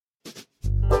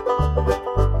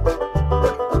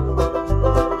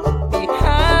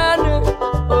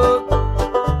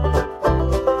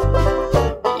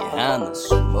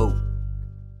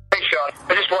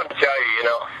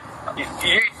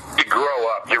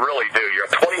really do. You're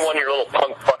a 21-year-old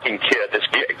punk fucking kid.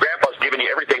 Grandpa's given you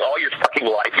everything all your fucking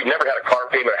life. You've never had a car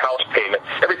payment, a house payment.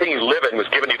 Everything you live in was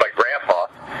given to you by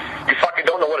Grandpa. You fucking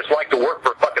don't know what it's like to work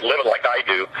for a fucking living like I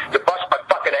do, to bust my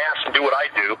fucking ass and do what I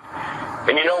do.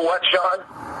 And you know what, Sean?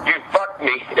 You fucked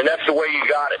me, and that's the way you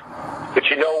got it. But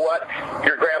you know what?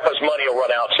 Your grandpa's money will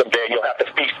run out someday, and you'll have to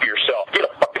feast for yourself. Get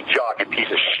a fucking job, you piece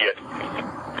of shit.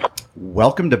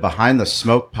 Welcome to Behind the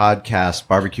Smoke Podcast,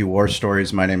 Barbecue War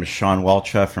Stories. My name is Sean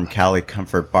Welcha from Cali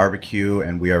Comfort Barbecue,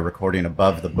 and we are recording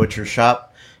above the butcher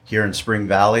shop here in Spring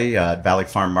Valley at Valley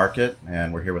Farm Market.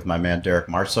 And we're here with my man, Derek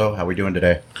Marceau. How are we doing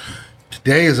today?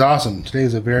 Today is awesome. Today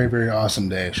is a very, very awesome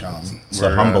day, Sean. It's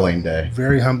a humbling day.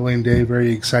 Very humbling day,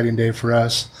 very exciting day for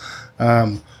us.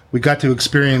 We got to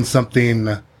experience something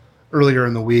earlier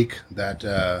in the week that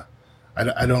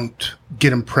I don't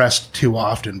get impressed too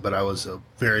often, but I was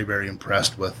very, very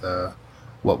impressed with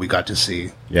what we got to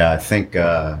see. Yeah, I think,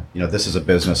 this is a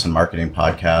business and marketing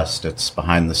podcast. It's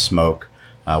Behind the Smoke.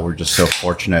 We're just so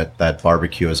fortunate that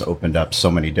barbecue has opened up so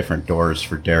many different doors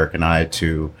for Derek and I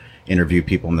to interview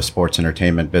people in the sports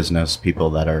entertainment business, people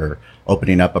that are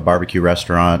opening up a barbecue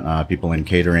restaurant, people in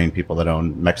catering, people that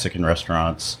own Mexican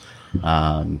restaurants,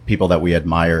 people that we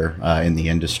admire in the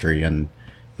industry. And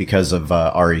because of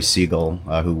Ari Siegel,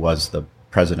 who was the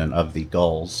president of the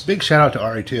Gulls. Big shout out to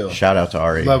Ari, too. Shout out to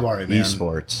Ari. Love Ari, man.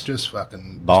 Esports. Just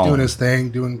fucking doing his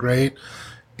thing, doing great.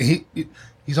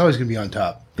 He's always going to be on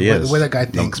top. The way that guy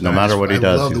thinks, no matter what he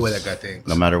does. I love the way that guy thinks.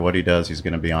 No matter what he does, he's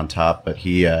going to be on top. But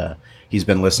he's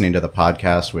been listening to the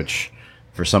podcast, which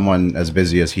for someone as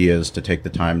busy as he is, to take the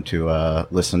time to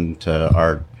listen to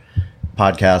our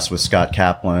podcast with Scott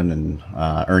Kaplan and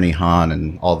Ernie Hahn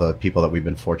and all the people that we've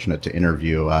been fortunate to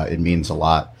interview, it means a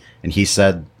lot. And he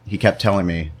kept telling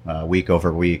me week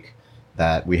over week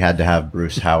that we had to have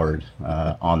Bruce Howard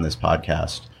on this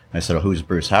podcast. And I said, "Oh, who's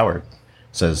Bruce Howard?"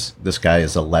 He says, "This guy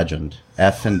is a legend,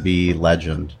 F&B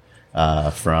legend.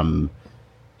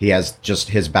 He has just,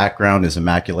 his background is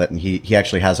immaculate, and he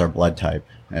actually has our blood type.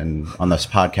 And on this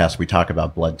podcast, we talk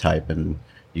about blood type, and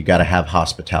you got to have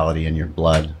hospitality in your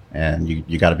blood, and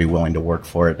you got to be willing to work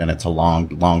for it, and it's a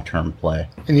long-term play."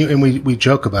 And we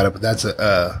joke about it, but that's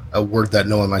a word that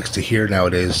no one likes to hear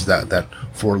nowadays, that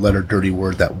four-letter dirty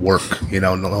word, that work.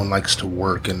 No one likes to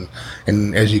work, and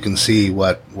as you can see,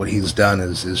 what he's done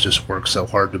is just work so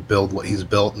hard to build what he's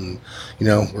built, and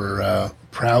we're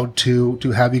proud to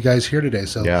have you guys here today.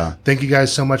 So yeah. Thank you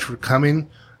guys so much for coming.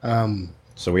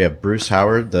 So we have Bruce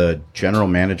Howard, the general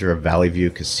manager of Valley View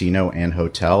Casino and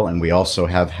Hotel, and we also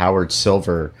have Howard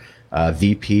Silver,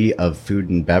 VP of Food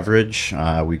and Beverage.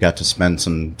 We got to spend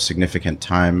some significant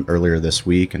time earlier this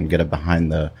week and get a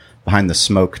behind the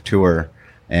smoke tour,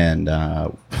 and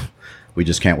we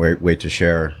just can't wait to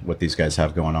share what these guys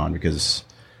have going on, because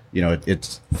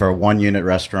it's for a one-unit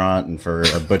restaurant and for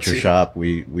a butcher shop.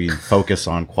 We focus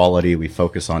on quality, we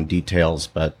focus on details,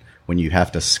 but when you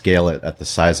have to scale it at the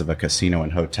size of a casino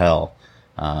and hotel,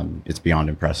 it's beyond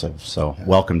impressive. So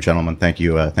welcome, gentlemen. Thank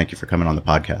you for coming on the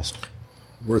podcast.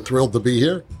 We're thrilled to be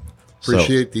here.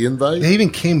 Appreciate the invite. They even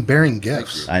came bearing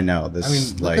gifts. I know.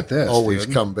 Look at this. Always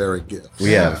dude. Come bearing gifts.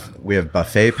 We have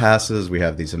buffet passes. We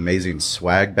have these amazing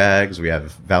swag bags. We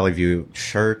have Valley View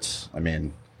shirts.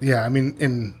 And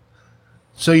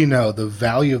so the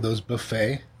value of those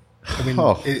buffet,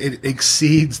 it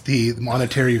exceeds the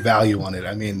monetary value on it.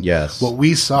 Yes. What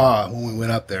we saw when we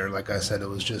went up there, like I said, it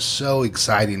was just so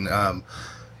exciting.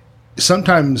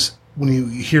 Sometimes when you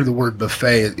hear the word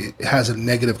buffet, it has a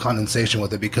negative connotation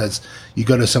with it, because you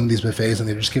go to some of these buffets and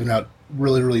they're just giving out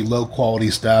really, really low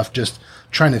quality stuff, just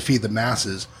trying to feed the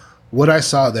masses. What I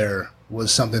saw there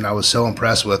was something I was so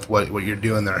impressed with, what you're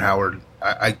doing there, Howard.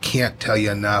 I can't tell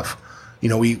you enough.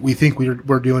 We think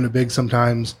we're doing it big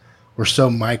sometimes. We're so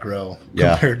micro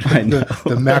compared to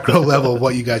the macro level of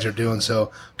what you guys are doing.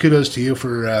 So kudos to you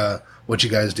for what you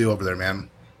guys do over there, man.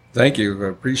 Thank you. I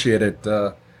appreciate it.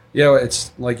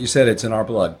 It's like you said, it's in our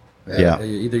blood. Yeah.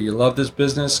 Either you love this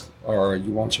business or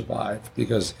you won't survive,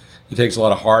 because it takes a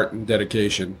lot of heart and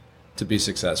dedication to be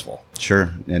successful.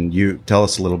 Sure. And you tell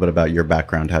us a little bit about your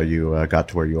background, how you got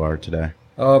to where you are today.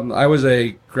 I was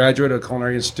a graduate of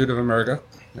Culinary Institute of America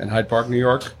in Hyde Park, New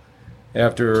York.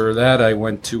 After that, I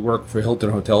went to work for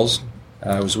Hilton Hotels.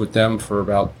 I was with them for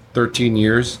about 13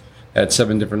 years at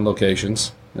 7 different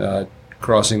locations,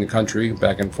 crossing the country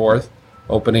back and forth.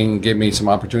 Gave me some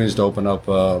opportunities to open up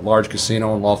a large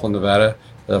casino in Laughlin, Nevada,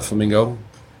 Flamingo.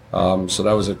 So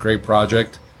that was a great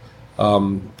project.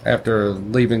 After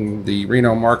leaving the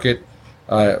Reno market,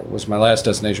 was my last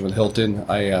destination with Hilton.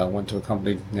 I went to a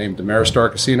company named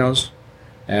Ameristar Casinos,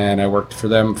 and I worked for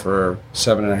them for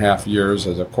 7.5 years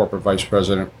as a corporate vice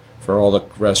president for all the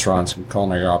restaurants and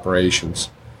culinary operations.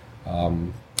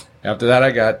 After that, I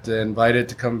got invited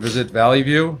to come visit Valley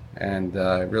View, and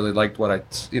I really liked what I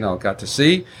got to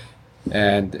see,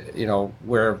 and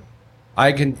where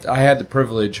I had the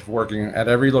privilege of working at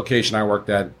every location I worked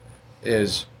at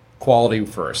is quality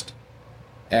first,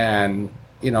 and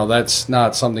that's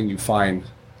not something you find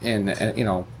in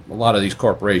a lot of these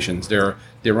corporations. They're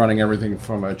running everything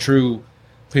from a true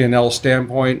P&L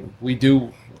standpoint. We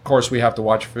do, of course, we have to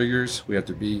watch figures. We have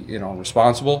to be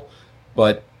responsible,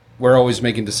 but we're always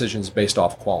making decisions based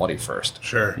off quality first.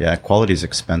 Sure. Yeah, quality is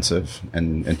expensive,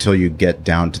 and until you get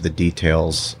down to the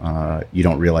details, you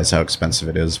don't realize how expensive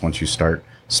it is once you start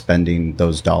spending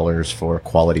those dollars for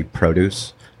quality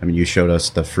produce. I mean, you showed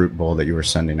us the fruit bowl that you were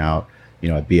sending out,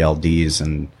 at BLDs,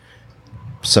 and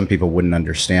some people wouldn't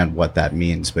understand what that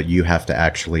means, but you have to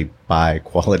actually buy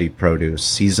quality produce,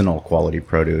 seasonal quality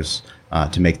produce,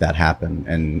 to make that happen.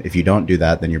 And if you don't do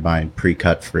that, then you're buying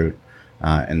pre-cut fruit.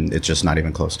 And it's just not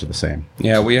even close to the same.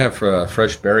 Yeah, we have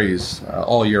fresh berries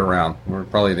all year round. We're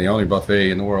probably the only buffet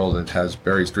in the world that has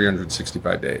berries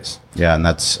 365 days. Yeah, and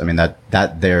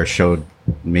that there showed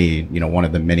me, one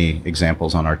of the many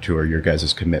examples on our tour, your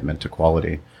guys' commitment to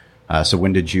quality. So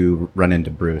when did you run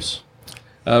into Bruce?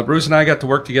 Bruce and I got to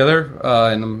work together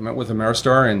with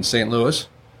Ameristar in St. Louis.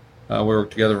 We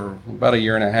worked together for about a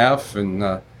year and a half,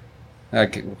 and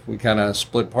we kind of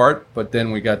split apart, but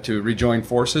then we got to rejoin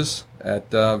forces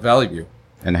at Valley View.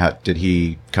 And how did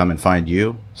he come and find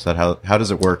you? Is that how does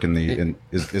it work in the?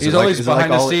 He's always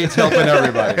behind the scenes helping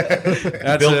everybody.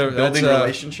 Building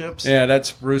relationships. Yeah,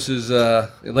 that's Bruce's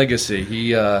legacy.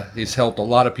 He's helped a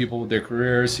lot of people with their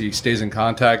careers. He stays in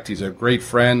contact. He's a great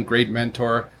friend, great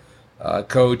mentor,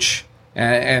 coach,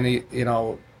 and he,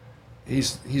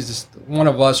 he's just one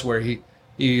of us where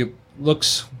he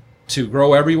looks to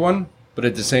grow everyone, but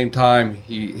at the same time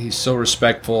he's so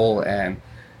respectful, and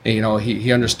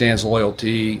he understands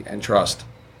loyalty and trust.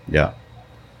 Yeah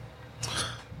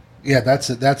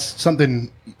that's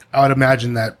something I would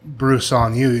imagine that Bruce saw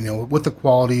in you, with the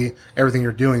quality, everything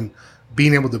you're doing,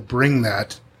 being able to bring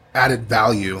that added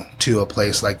value to a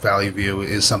place like Valley View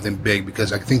is something big,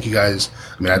 because I think you guys,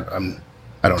 I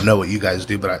don't know what you guys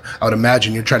do, but I would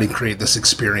imagine you're trying to create this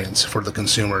experience for the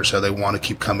consumer so they want to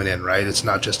keep coming in, right? It's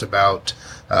not just about,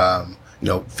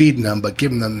 feeding them, but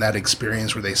giving them that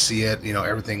experience where they see it,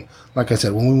 everything. Like I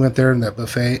said, when we went there in that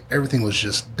buffet, everything was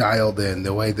just dialed in.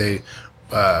 The way they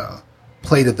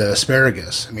plated the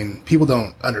asparagus. People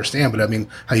don't understand, but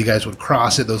how you guys would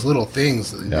cross it, those little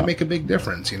things, they make a big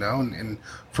difference, and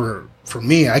for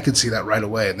me, I could see that right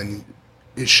away. And then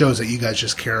it shows that you guys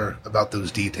just care about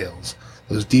those details.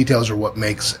 Those details are what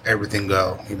makes everything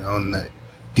go, and the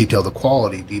detail to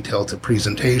quality, detail to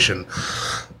presentation.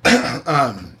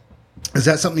 Is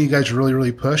that something you guys really,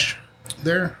 really push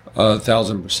there?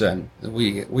 1,000%.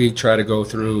 We try to go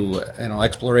through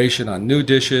exploration on new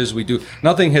dishes. We do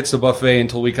nothing hits the buffet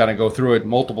until we kind of go through it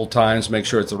multiple times, make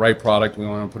sure it's the right product we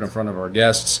want to put in front of our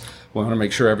guests. We want to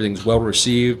make sure everything's well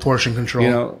received. Portion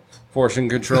control. Portion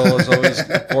control is always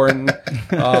important.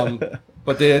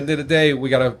 But at the end of the day, we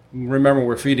got to remember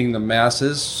we're feeding the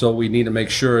masses, so we need to make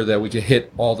sure that we can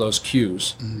hit all those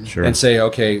cues. Sure. And say,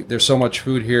 okay, there's so much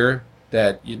food here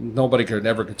that nobody could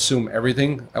ever consume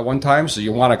everything at one time, so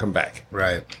you want to come back.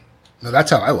 Right. No,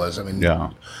 that's how I was. I'm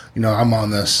on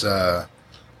this,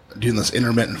 doing this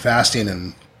intermittent fasting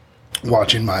and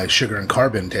watching my sugar and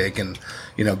carb intake, and,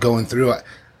 going through it.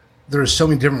 There's so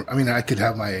many different, I could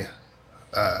have my,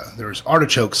 there was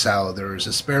artichoke salad, there was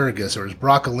asparagus, there was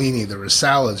broccolini, there was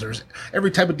salads, there's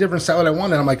every type of different salad I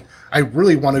wanted. I'm like, I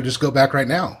really want to just go back right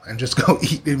now and just go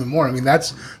eat even more.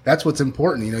 That's what's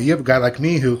important. You have a guy like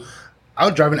me who I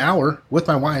would drive an hour with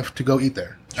my wife to go eat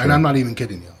there. Sure. And I'm not even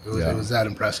kidding you. It was that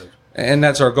impressive. And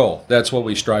that's our goal. That's what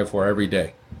we strive for every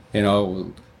day.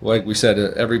 Like we said,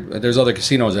 there's other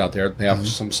casinos out there. They have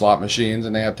some slot machines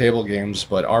and they have table games,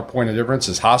 but our point of difference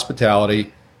is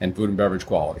hospitality and food and beverage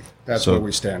quality. That's where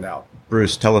we stand out.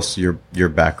 Bruce, tell us your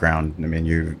background.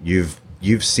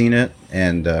 You've seen it,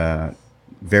 and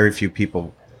very few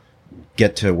people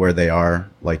get to where they are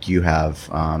like you have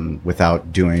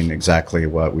without doing exactly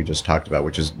what we just talked about,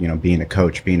 which is being a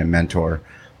coach, being a mentor.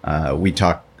 We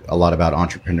talk a lot about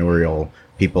entrepreneurial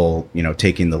people,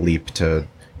 taking the leap to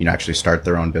actually start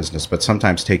their own business. But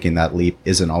sometimes taking that leap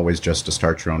isn't always just to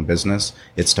start your own business.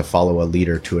 It's to follow a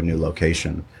leader to a new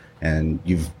location. And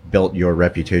you've built your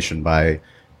reputation by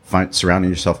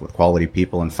surrounding yourself with quality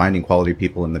people and finding quality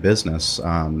people in the business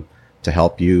to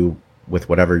help you with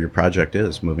whatever your project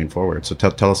is moving forward. So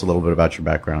tell us a little bit about your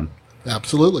background.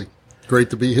 Absolutely.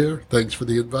 Great to be here. Thanks for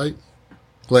the invite.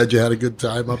 Glad you had a good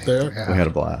time up there. Yeah. We had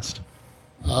a blast.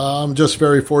 I'm just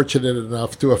very fortunate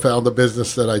enough to have found a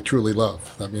business that I truly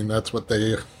love. I mean, that's what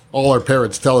all our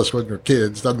parents tell us when we're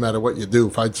kids. Doesn't matter what you do,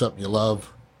 find something you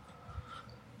love.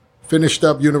 Finished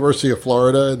up University of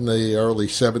Florida in the early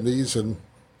 70s, and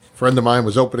a friend of mine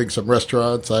was opening some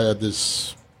restaurants. I had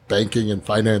this banking and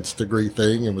finance degree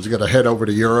thing and was going to head over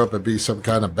to Europe and be some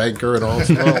kind of banker and all.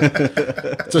 So,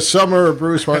 it's a summer,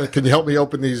 Bruce, can you help me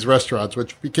open these restaurants,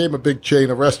 which became a big chain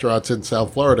of restaurants in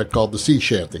South Florida called the Sea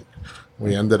Shanty.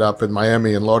 We ended up in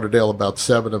Miami and Lauderdale, about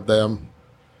 7 of them.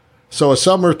 So a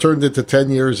summer turned into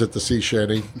 10 years at the Sea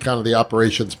Shanty, kind of the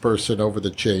operations person over the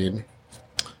chain.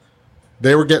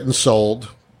 They were getting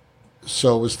sold,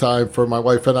 so it was time for my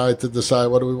wife and I to decide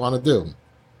what do we want to do.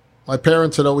 My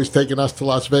parents had always taken us to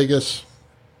Las Vegas.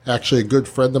 Actually, a good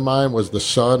friend of mine was the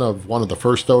son of one of the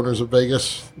first owners of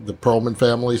Vegas, the Perlman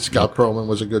family. Scott Perlman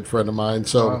was a good friend of mine,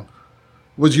 so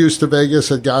was used to Vegas,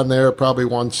 had gone there probably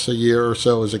once a year or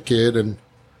so as a kid, and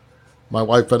my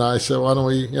wife and I said, why don't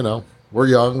we, we're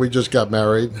young, we just got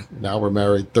married. Now we're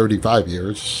married 35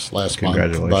 years last month.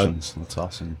 Congratulations. That's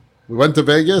awesome. We went to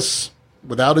Vegas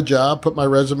without a job, put my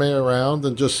resume around,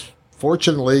 and just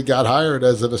fortunately got hired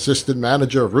as an assistant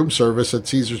manager of room service at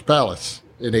Caesar's Palace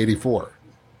in 84.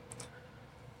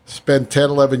 Spent 10,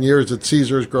 11 years at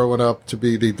Caesar's growing up to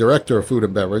be the director of food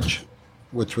and beverage,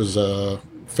 which was a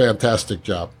fantastic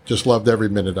job. Just loved every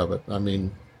minute of it. I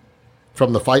mean,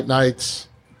 from the fight nights,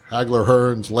 Hagler,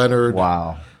 Hearns, Leonard.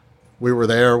 Wow. We were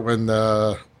there when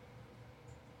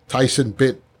Tyson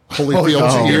bit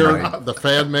Holyfield's ear, the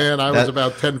fan man. I was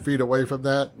about 10 feet away from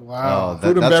that. Wow.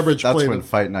 Food and beverage that's played. when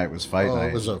fight night was fight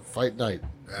night. It was a fight night.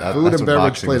 That's Food and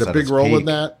beverage boxing played was a at big its role in peak.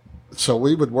 that. So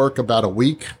we would work about a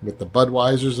week with the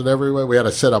Budweisers and everywhere. We had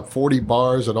to set up 40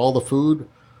 bars and all the food.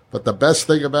 But the best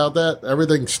thing about that,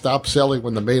 everything stopped selling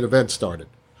when the main event started.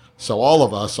 So all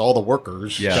of us, all the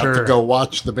workers, got to go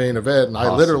watch the main event. And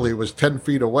I literally was 10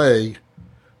 feet away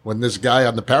when this guy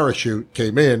on the parachute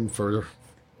came in. For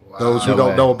those who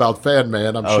don't know about Fan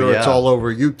Man, I'm sure it's all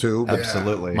over YouTube.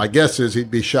 Absolutely. My guess is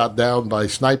he'd be shot down by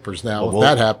snipers now if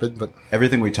that happened. But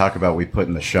everything we talk about, we put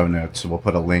in the show notes. So we'll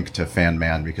put a link to Fan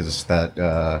Man because it's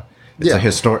that it's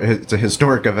a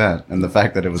historic event, and the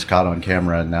fact that it was caught on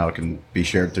camera and now it can be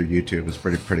shared through YouTube is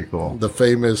pretty cool. The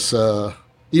famous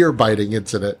ear biting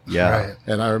incident. Yeah. Right.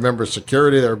 And I remember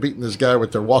security, they were beating this guy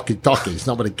with their walkie-talkies.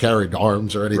 Nobody carried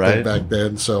arms or anything back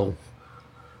then. So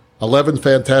 11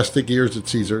 fantastic years at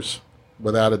Caesars,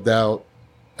 without a doubt.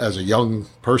 As a young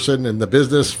person in the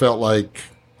business, felt like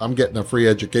I'm getting a free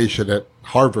education at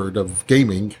Harvard of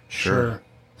gaming. Sure.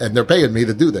 And they're paying me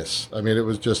to do this. I mean, it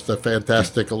was just a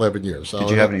fantastic 11 years. Did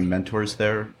you have any mentors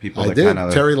there? People I that did.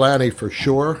 kinda... Terry Lanny for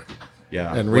sure.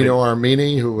 Yeah. And Reno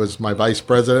Armini, who was my vice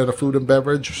president of food and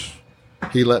beverage.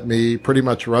 He let me pretty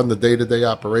much run the day-to-day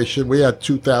operation. We had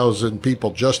 2,000 people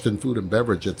just in food and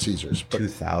beverage at Caesars.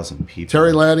 2,000 people.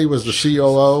 Terry Lanny was the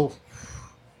COO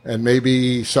and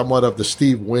maybe somewhat of the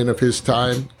Steve Wynn of his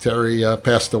time. Terry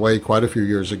passed away quite a few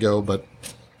years ago, but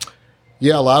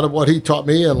yeah, a lot of what he taught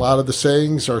me and a lot of the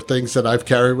sayings are things that I've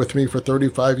carried with me for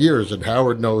 35 years, and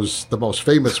Howard knows the most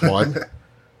famous one.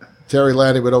 Terry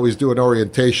Lanny would always do an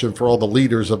orientation for all the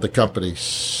leaders of the company,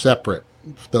 separate.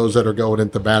 Those that are going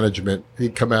into management,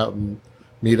 he'd come out and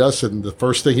meet us, and the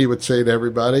first thing he would say to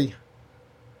everybody,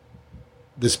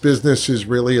 this business is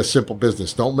really a simple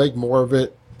business. Don't make more of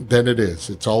it than it is.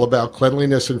 It's all about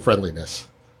cleanliness and friendliness.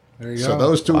 There you So go.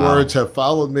 those two words have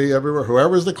followed me everywhere.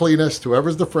 Whoever's the cleanest,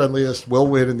 whoever's the friendliest will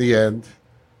win in the end.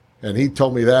 And he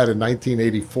told me that in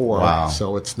 1984. Wow.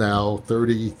 So it's now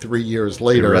 33 years It,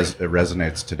 later. it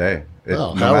resonates today.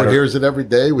 Howard hears it every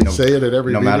day. We say it at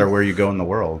every no meeting. matter where you go in the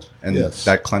world, and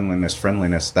that cleanliness,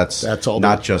 friendliness, that's all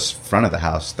not just front of the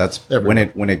house. That's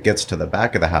everywhere. when it gets to the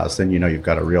back of the house, then you know you've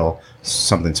got a real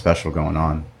something special going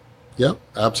on. Yep,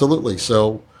 absolutely.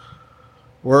 So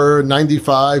we're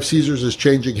 95. Caesars is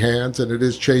changing hands, and it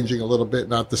is changing a little bit.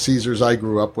 Not the Caesars I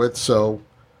grew up with. So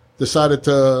decided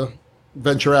to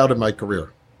venture out in my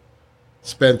career.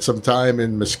 Spent some time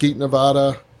in Mesquite,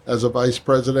 Nevada as a vice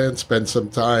president. Spent some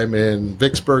time in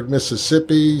Vicksburg,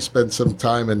 Mississippi. Spent some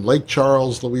time in Lake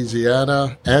Charles,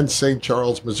 Louisiana, and St.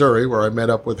 Charles, Missouri, where I met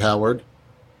up with Howard.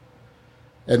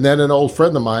 And then an old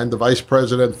friend of mine, the vice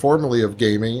president formerly of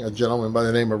gaming, a gentleman by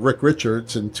the name of Rick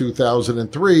Richards, in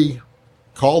 2003,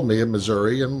 called me in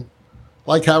Missouri. And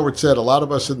like Howard said, a lot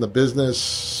of us in the business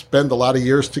spend a lot of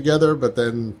years together, but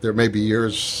then there may be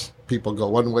years people go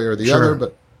one way or the other.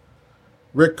 But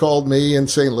Rick called me in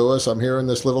St. Louis. I'm here in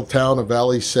this little town of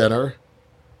Valley Center,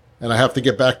 and I have to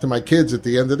get back to my kids at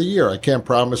the end of the year. I can't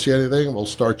promise you anything. We'll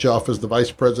start you off as the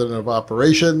vice president of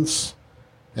operations.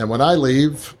 And when I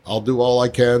leave, I'll do all I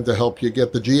can to help you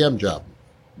get the GM job.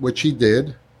 which he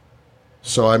did.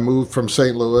 So I moved from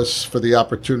St. Louis for the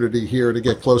opportunity here to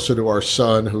get closer to our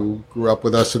son, who grew up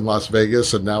with us in Las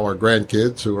Vegas, and now our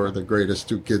grandkids, who are the greatest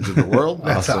 2 kids in the world.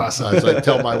 That's awesome. As I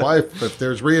tell my wife, if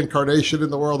there's reincarnation in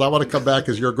the world, I want to come back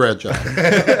as your grandchild.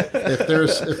 If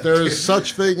there's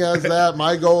such thing as that,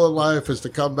 my goal in life is to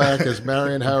come back as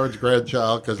Marion Howard's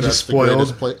grandchild, because that's the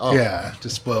greatest place. Oh. Yeah,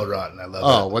 just spoiled rotten. I love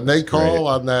Oh, it. when they call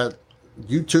on that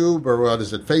YouTube, or what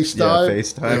is it, FaceTime? Yeah,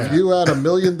 FaceTime. If you had $1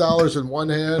 million in one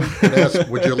hand and asked,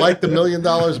 would you like the $1 million,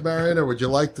 Marion, or would you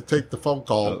like to take the phone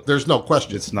call? There's no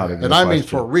question. It's not even And a I mean question.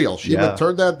 for real. She would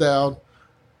turn that down.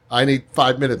 I need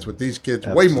 5 minutes with these kids,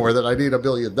 way more than I need $1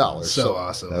 million. So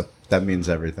awesome. That means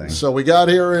everything. So we got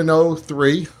here in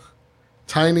 03,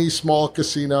 tiny, small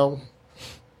casino.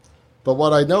 But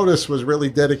what I noticed was really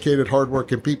dedicated,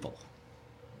 hardworking people.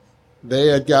 They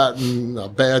had gotten a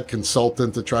bad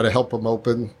consultant to try to help them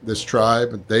open this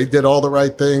tribe. They did all the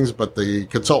right things, but the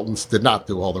consultants did not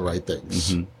do all the right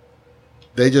things. Mm-hmm.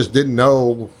 They just didn't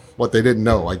know what they didn't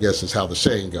know, I guess is how the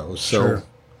saying goes. So Sure.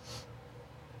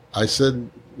 I said,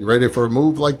 you ready for a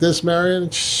move like this, Marion?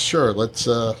 Sure, let's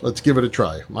give it a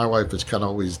try. My wife is kind of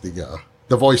always the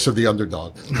voice of the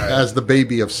underdog, as the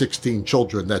baby of 16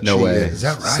 children that No she way. is. Is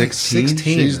that right? 16?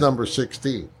 She's number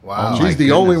 16. Wow. Oh, She's my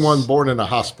the only goodness. one born in a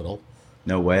hospital.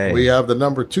 No way. We have the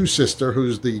number 2 sister,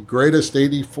 who's the greatest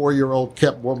 84-year-old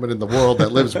kept woman in the world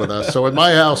that lives with us. So in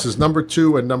my house is number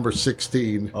 2 and number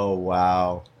 16. Oh,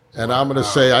 wow. And I'm going to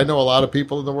say, I know a lot of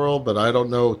people in the world, but I don't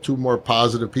know 2 more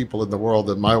positive people in the world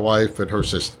than my wife and her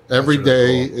sister. Every really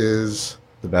day cool. is,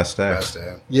 The best day. Best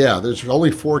day. yeah, there's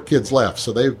only 4 kids left.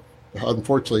 So they've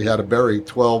unfortunately had to bury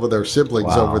 12 of their siblings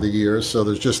Wow. over the years. So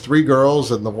there's just 3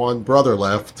 girls and the 1 brother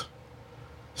left.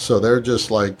 So they're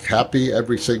just like happy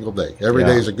every single day. Every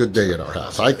day is a good day in our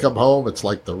house. I come home, it's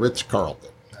like the Ritz-Carlton.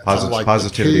 I'm like the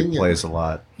Positivity king. plays a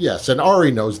lot. Yes, and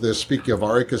Ari knows this, speaking of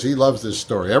Ari, because he loves this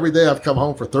story. Every day I've come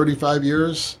home for 35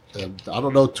 years, and I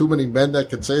don't know too many men that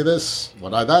can say this.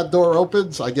 When that door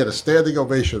opens, I get a standing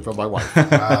ovation from my wife.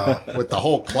 Wow. With the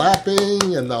whole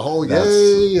clapping and the whole That's-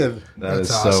 yay. And That is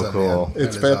That's so awesome, cool. man.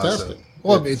 It's That is fantastic. awesome.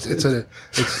 Well,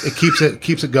 it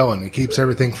keeps it going. It keeps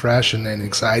everything fresh and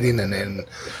exciting, and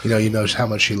you know how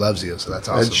much she loves you. So that's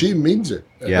awesome. And she means it.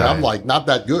 And Yeah. I'm like, not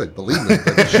that good, believe me.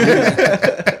 But she is.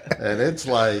 And it's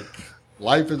like,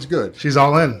 life is good. She's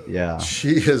all in. Yeah. She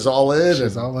is all in.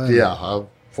 She's all in. Yeah, I'm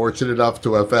fortunate enough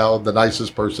to have found the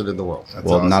nicest person in the world. That's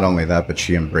Well, awesome. not only that, but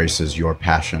she embraces your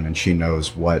passion and she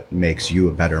knows what makes you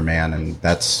a better man. And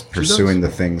that's pursuing the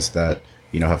things that,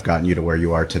 have gotten you to where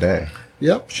you are today.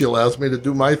 Yep, she allows me to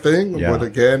do my thing. Yeah. But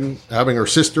again, having her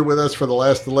sister with us for the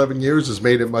last 11 years has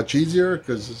made it much easier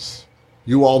because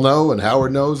you all know, and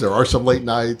Howard knows, there are some late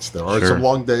nights, there are Sure. some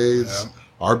long days.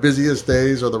 Our busiest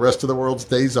days are the rest of the world's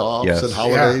days off Yes. and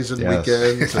holidays and Yes.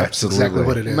 weekends. That's exactly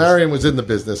what it is. Marion was in the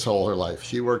business all her life.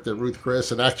 She worked at Ruth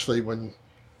Chris, and actually when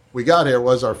we got here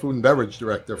was our food and beverage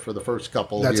director for the first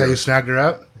couple of That's years. how you snagged her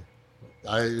up.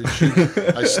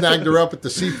 I snagged her up at the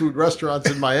seafood restaurants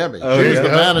in Miami. Oh, She was the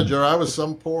yeah? manager. I was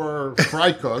some poor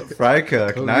fry cook. Fry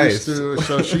cook, who nice.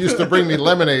 so she used to bring me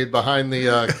lemonade behind the.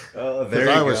 Oh, Because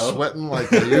I was sweating like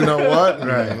you know what.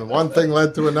 And one thing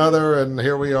led to another, and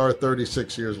here we are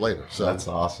 36 years later. So That's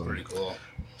awesome. Pretty cool.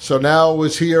 So now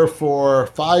was here for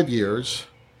 5 years,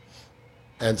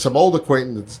 and some old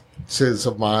acquaintances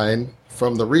of mine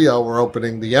from the Rio were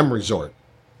opening the M Resort.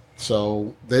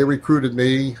 So they recruited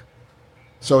me.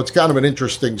 So it's kind of an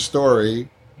interesting story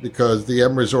because the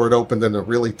M Resort opened in a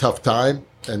really tough time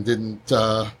and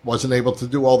wasn't able to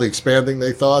do all the expanding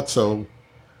they thought. So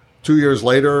 2 years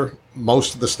later,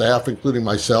 most of the staff, including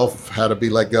myself, had to be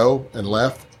let go and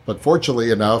left. But fortunately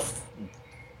enough,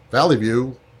 Valley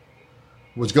View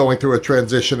was going through a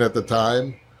transition at the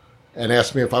time and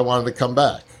asked me if I wanted to come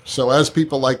back. So as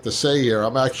people like to say here,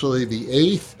 I'm actually the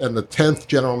 8th and the 10th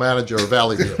general manager of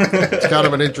Valley View. It's kind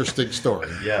of an interesting story.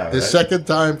 Yeah, The right. second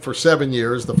time for 7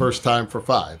 years, the first time for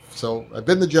 5. So I've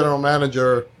been the general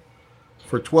manager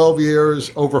for 12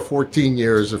 years, over 14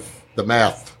 years, if the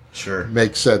math Sure.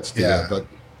 makes sense to Yeah. you. But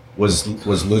Was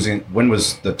losing, when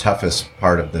was the toughest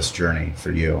part of this journey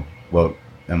for you?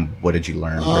 And what did you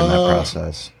learn during that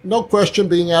process? no question,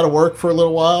 being out of work for a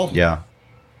little while, Yeah.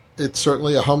 it's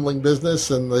certainly a humbling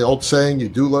business. And the old saying, you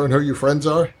do learn who your friends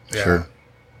are. Yeah. Sure.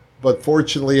 But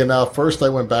fortunately enough, first I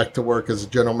went back to work as a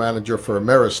general manager for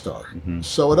Ameristar.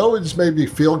 So it always made me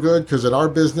feel good because in our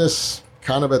business,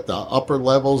 kind of at the upper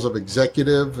levels of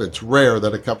executive, it's rare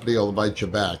that a company will invite you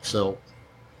back. So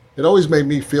it always made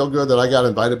me feel good that I got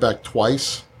invited back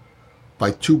twice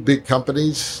by 2 big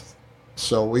companies.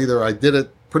 So either I did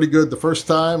it pretty good the first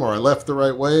time or I left the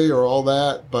right way or all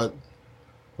that. But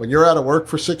when you're out of work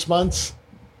for 6 months,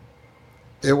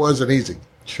 it wasn't easy.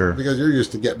 Sure. Because you're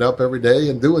used to getting up every day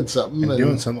and doing something. And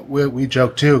doing something. We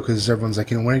joke too, because everyone's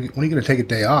like, when are you going to take a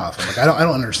day off? I'm like, I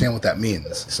don't understand what that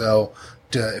means. So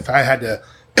if I had to,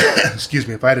 excuse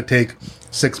me, if I had to take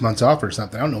 6 months off or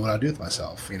something, I don't know what I'd do with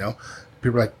myself.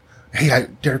 People are like, hey,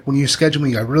 Derek, when you schedule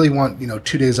me, I really want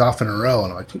 2 days off in a row.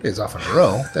 And I'm like, 2 days off in a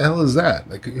row? What the hell is that?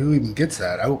 Like, who even gets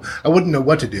that? I wouldn't know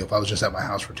what to do if I was just at my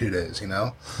house for 2 days.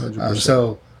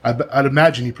 So I'd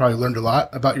imagine you probably learned a lot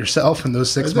about yourself in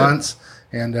those 6 months.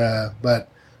 And but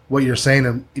what you're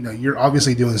saying, you're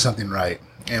obviously doing something right.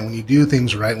 And when you do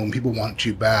things right, when people want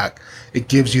you back, it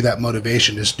gives you that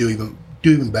motivation to just do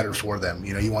even better for them.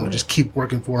 You want to just keep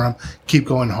working for them, keep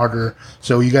going harder.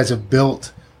 So you guys have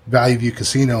built Valley View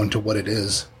Casino into what it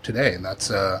is today, and that's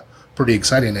pretty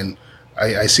exciting. And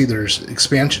I see there's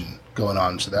expansion going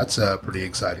on, so that's pretty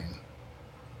exciting.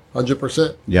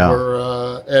 100%. Yeah.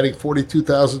 We're adding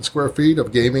 42,000 square feet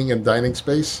of gaming and dining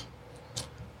space.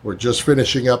 We're just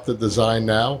finishing up the design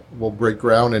now. We'll break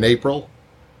ground in April,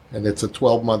 and it's a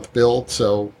 12-month build.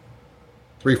 So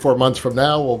 3-4 months from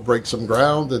now, we'll break some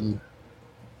ground and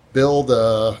build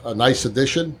a nice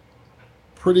addition.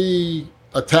 Pretty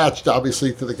attached,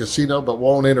 obviously, to the casino, but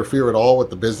won't interfere at all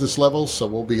with the business levels. So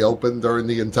we'll be open during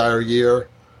the entire year.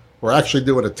 We're actually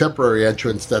doing a temporary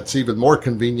entrance that's even more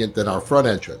convenient than our front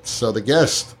entrance. So the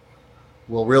guest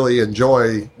will really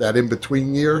enjoy that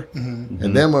in-between year. Mm-hmm.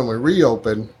 And then when we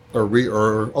reopen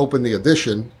or open the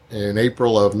addition in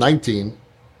April of 19,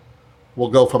 we'll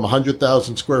go from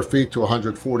 100,000 square feet to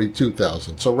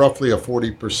 142,000. So roughly a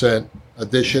 40%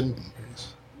 addition,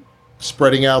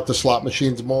 spreading out the slot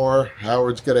machines more.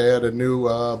 Howard's going to add a new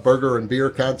burger and beer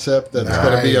concept. That's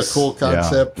going to be a cool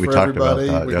concept for everybody.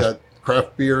 We got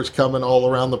craft beers coming all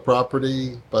around the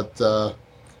property. But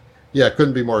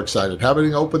couldn't be more excited.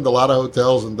 Having opened a lot of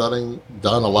hotels and done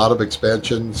a lot of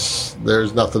expansions,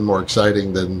 there's nothing more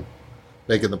exciting than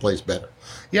making the place better.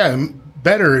 Yeah,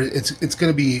 better. It's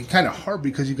going to be kind of hard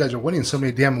because you guys are winning so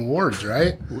many damn awards,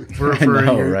 right? I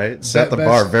know, right? Set the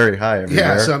bar very high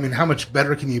everywhere. Yeah, so how much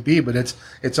better can you be? But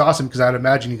it's awesome because I'd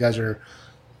imagine you guys are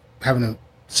having to.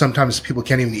 Sometimes people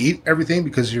can't even eat everything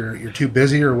because you're too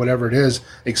busy or whatever it is.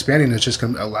 Expanding is just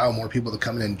going to allow more people to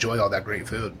come and enjoy all that great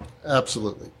food.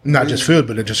 Absolutely. Not just food,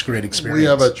 but just great experience. We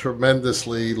have a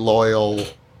tremendously loyal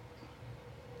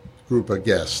group of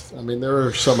guests. There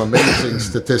are some amazing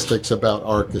statistics about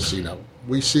our casino.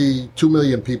 We see 2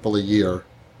 million people a year,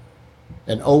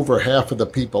 and over half of the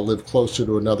people live closer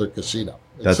to another casino.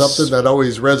 It's something that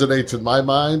always resonates in my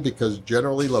mind because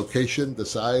generally location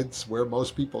decides where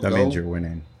most people go. That means you're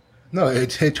winning. No,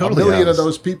 it totally 1 million does. of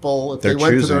those people, if they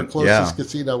went to their closest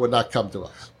casino, would not come to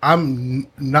us. I'm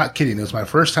not kidding. It was my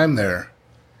first time there,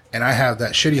 and I have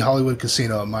that shitty Hollywood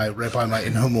casino right by my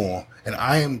in-home mall, and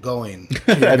I am going.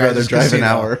 I'd rather drive an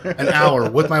hour. An hour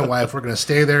with my wife. We're going to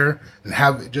stay there and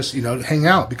have just hang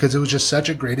out because it was just such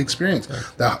a great experience.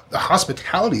 The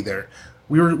hospitality there.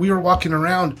 We were walking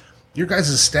around. Your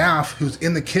guys' staff, who's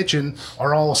in the kitchen,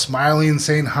 are all smiling,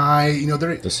 saying hi.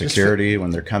 The security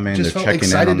when they're coming, they're checking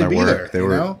in on their work.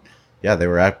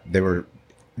 They were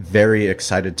very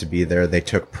excited to be there. They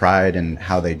took pride in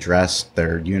how they dressed,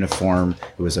 their uniform.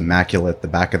 It was immaculate. The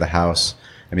back of the house.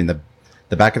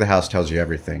 The back of the house tells you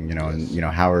everything. And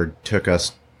Howard took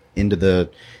us into the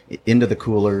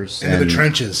coolers, into the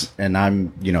trenches, and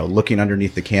I'm looking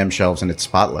underneath the cam shelves, and it's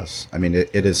spotless.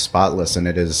 It is spotless, and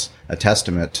it is a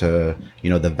testament to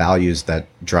the values that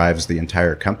drives the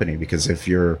entire company. Because if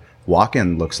your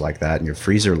walk-in looks like that and your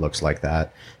freezer looks like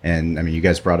that, and you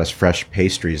guys brought us fresh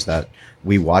pastries that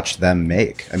we watched them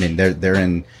make. They're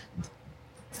in.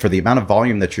 For the amount of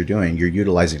volume that you're doing, you're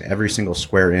utilizing every single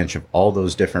square inch of all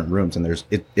those different rooms, and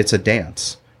it's a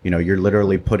dance. You're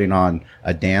literally putting on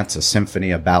a dance, a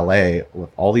symphony, a ballet with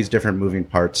all these different moving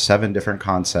parts, 7 different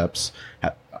concepts,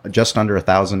 just under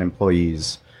 1,000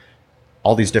 employees,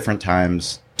 all these different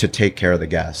times to take care of the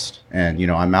guest. And,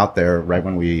 I'm out there right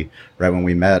when we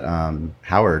met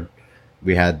Howard.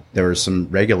 There were some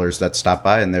regulars that stopped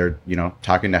by and they're,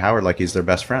 talking to Howard like he's their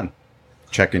best friend,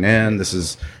 checking in. This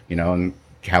is, and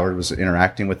Howard was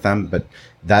interacting with them, but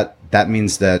that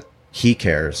means that he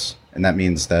cares. And that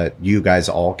means that you guys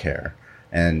all care.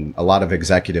 And a lot of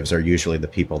executives are usually the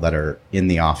people that are in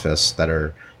the office, that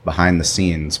are behind the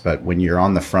scenes. But when you're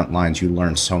on the front lines, you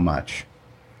learn so much.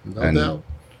 No doubt.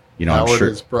 Howard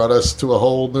has brought us to a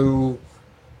whole new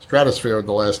stratosphere in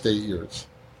the last 8 years.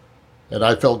 And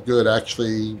I felt good,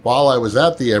 actually, while I was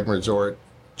at the M Resort,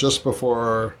 just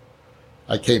before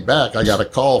I came back, I got a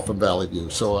call from Valley View.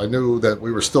 So I knew that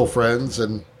we were still friends,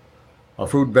 and our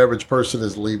food and beverage person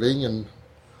is leaving, and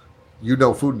you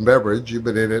know food and beverage. You've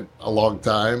been in it a long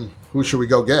time. Who should we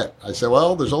go get? I said,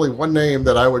 well, there's only one name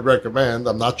that I would recommend.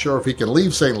 I'm not sure if he can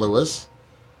leave St. Louis.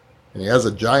 And he has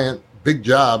a big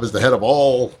job as the head of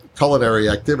all culinary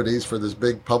activities for this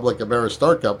big public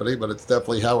Ameristar company, but it's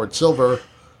definitely Howard Silver,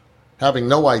 having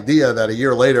no idea that a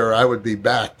year later I would be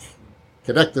back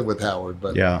connected with Howard.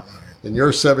 But Yeah. in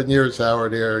your 7 years,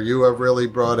 Howard, here, you have really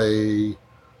brought a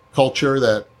culture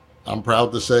that I'm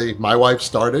proud to say my wife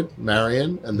started,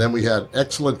 Marion, and then we had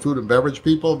excellent food and beverage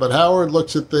people. But Howard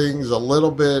looks at things a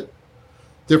little bit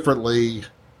differently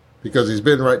because he's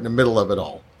been right in the middle of it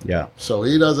all. Yeah. So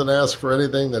he doesn't ask for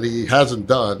anything that he hasn't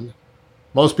done.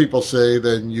 Most people say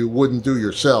then you wouldn't do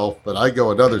yourself, but I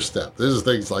go another step. This is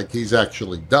things like he's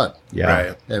actually done. Yeah.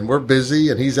 Right. And we're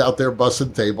busy, and he's out there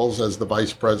bussing tables as the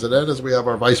vice president, as we have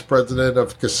our vice president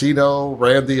of casino,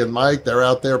 Randy and Mike. They're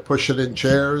out there pushing in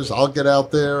chairs. I'll get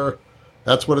out there.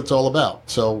 That's what it's all about.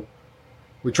 So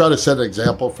we try to set an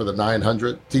example for the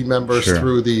 900 team members Sure.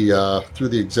 through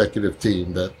the executive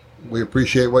team that we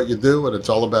appreciate what you do, and it's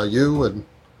all about you. And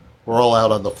we're all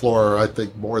out on the floor, I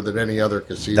think, more than any other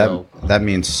casino. That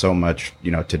means so much,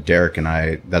 to Derek and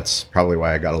I. That's probably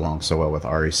why I got along so well with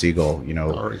Ari Siegel.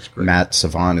 Ari's great. Matt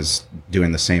Savon is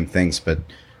doing the same things, but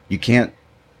you can't,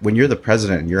 when you're the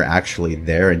president and you're actually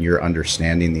there and you're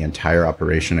understanding the entire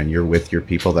operation and you're with your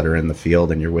people that are in the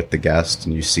field and you're with the guests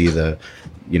and you see the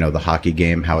hockey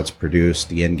game, how it's produced,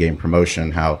 the in-game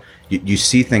promotion, how you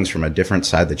see things from a different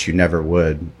side that you never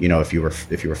would, if you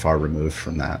were far removed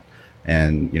from that.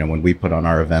 And, when we put on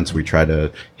our events, we try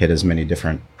to hit as many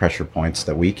different pressure points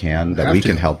that we can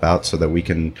can help out so that we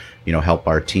can, help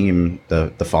our team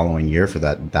the following year for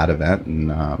that event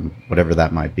and whatever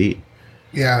that might be.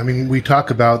 Yeah, I mean, we talk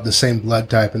about the same blood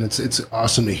type, and it's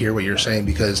awesome to hear what you're saying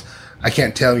because I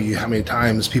can't tell you how many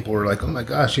times people were like, "Oh my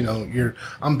gosh,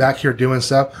 I'm back here doing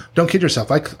stuff." Don't kid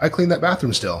yourself. I clean that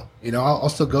bathroom still. I'll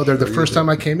still go there. The first time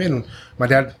I came in, my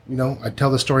dad, I tell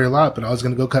the story a lot, but I was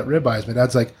going to go cut ribeyes. My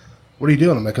dad's like, "What are you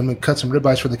doing?" I'm like, "I'm going to cut some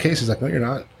ribeyes for the case." He's like, "No, you're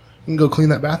not. You can go clean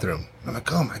that bathroom." I'm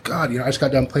like, "Oh my God, I just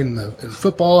got done playing in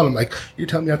football." And I'm like, "You're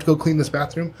telling me I have to go clean this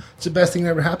bathroom?" It's the best thing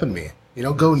that ever happened to me.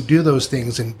 Go and do those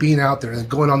things and being out there and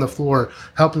going on the floor,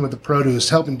 helping with the produce,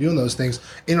 helping doing those things,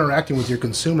 interacting with your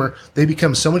consumer. They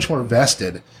become so much more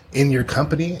vested in your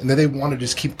company and then they want to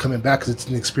just keep coming back because it's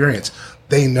an experience.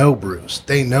 They know Bruce.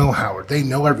 They know Howard. They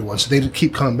know everyone. So they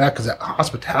keep coming back because that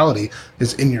hospitality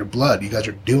is in your blood. You guys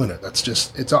are doing it.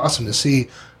 It's awesome to see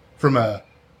from a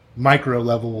micro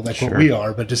level like what we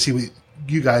are, but to see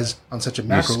you guys on such a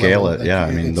macro level. You scale it, yeah.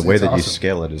 I mean, the way that awesome. you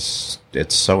scale it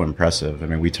it's so impressive. I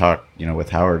mean, we talk, with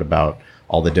Howard about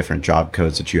all the different job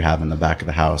codes that you have in the back of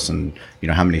the house and,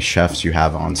 how many chefs you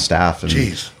have on staff and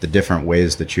the different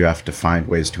ways that you have to find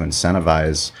ways to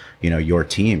incentivize, your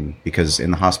team. Because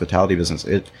in the hospitality business,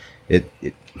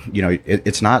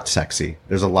 it's not sexy.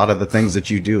 There's a lot of the things that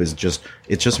you do it's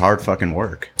just hard fucking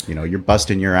work. You're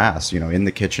busting your ass, in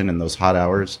the kitchen in those hot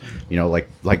hours,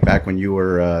 like back when you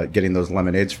were getting those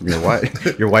lemonades from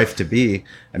your wife to be.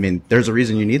 I mean, there's a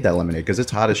reason you need that lemonade because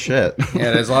it's hot as shit.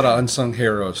 Yeah, there's a lot of unsung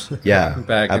heroes. Yeah,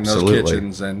 back absolutely. in those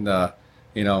kitchens, and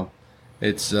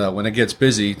it's when it gets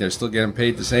busy, they're still getting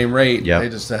paid the same rate. Yep. They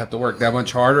just have to work that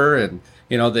much harder, and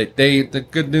the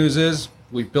good news is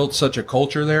we've built such a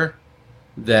culture there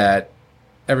that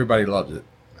everybody loves it.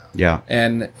 Yeah.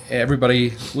 And everybody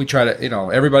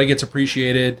gets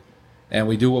appreciated and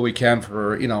we do what we can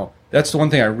for, that's the one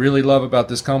thing I really love about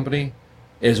this company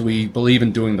is we believe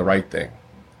in doing the right thing.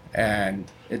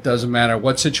 And it doesn't matter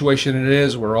what situation it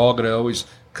is, we're all going to always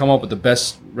come up with the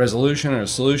best resolution or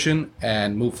solution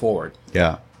and move forward.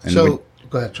 Yeah. And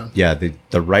go ahead, John. Yeah,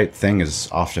 the right thing is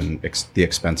often the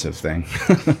expensive thing.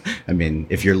 I mean,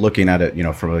 if you're looking at it,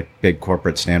 from a big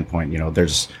corporate standpoint,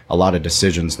 there's a lot of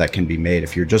decisions that can be made.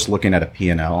 If you're just looking at a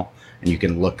P&L and you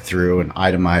can look through and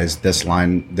itemize this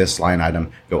line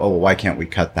item, go, oh, well, why can't we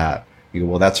cut that? You go,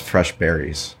 well, that's fresh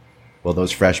berries. Well,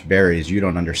 those fresh berries, you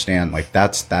don't understand. Like,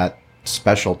 that's that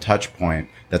special touch point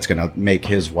that's going to make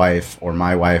his wife or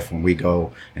my wife, when we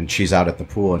go and she's out at the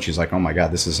pool and she's like, oh my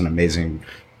God, this is an amazing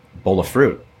bowl of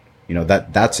fruit.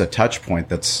 That's a touch point.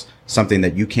 That's something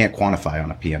that you can't quantify on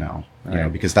a P&L,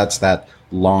 because that's that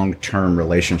long-term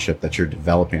relationship that you're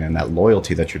developing and that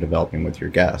loyalty that you're developing with your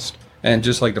guest. And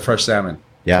just like the fresh salmon,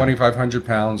 2,500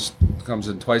 pounds comes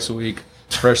in twice a week.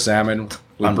 Fresh salmon,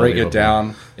 we break it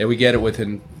down and we get it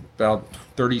within about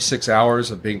 36 hours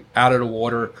of being out of the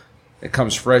water. It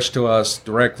comes fresh to us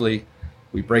directly.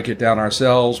 We break it down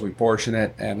ourselves. We portion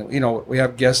it, and we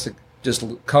have guests that just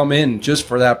come in just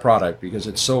for that product because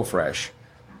it's so fresh.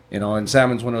 And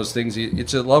salmon's one of those things,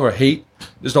 it's a love or hate.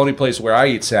 This is the only place where I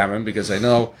eat salmon because I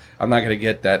know I'm not going to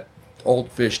get that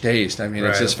old fish taste. I mean,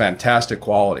 it's Right. just fantastic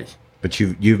quality. But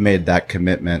you've made that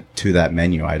commitment to that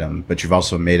menu item, but you've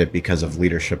also made it because of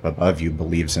leadership above you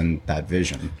believes in that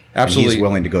vision. Absolutely. And he's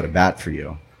willing to go to bat for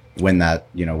you when that,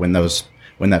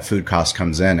 when that food cost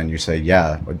comes in and you say,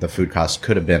 yeah, the food cost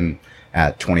could have been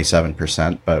at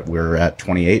 27%, but we're at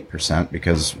 28%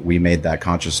 because we made that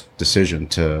conscious decision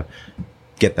to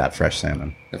get that fresh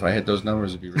salmon. If I hit those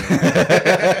numbers, it'd be really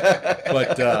good.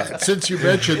 But Since you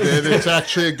mentioned it, it's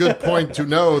actually a good point to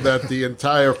know that the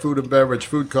entire food and beverage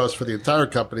food cost for the entire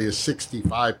company is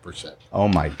 65%. Oh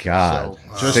my God.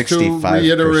 So, just to 65%.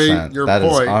 reiterate your That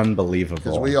is point, unbelievable.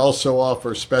 Because we also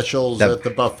offer specials That- at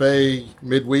the buffet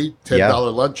midweek,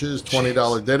 $10 lunches,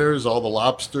 $20 dinners, all the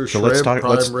lobster, So shrimp,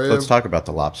 let's prime rib. let's talk about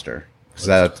the lobster. 'Cause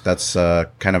that's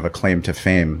kind of a claim to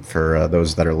fame for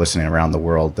those that are listening around the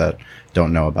world that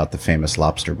don't know about the famous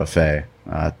lobster buffet.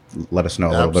 Let us know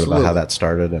a little bit about how Absolutely. that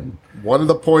started. And One of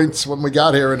the points when we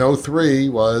got here in 03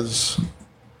 was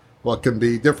what can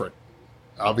be different.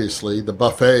 Obviously, the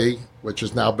buffet, which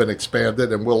has now been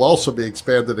expanded and will also be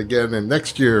expanded again in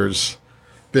next year's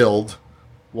build,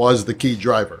 was the key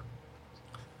driver.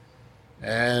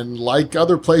 And like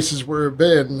other places where I've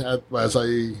been, as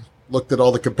I looked at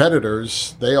all the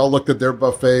competitors, they all looked at their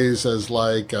buffets as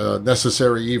like a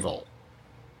necessary evil.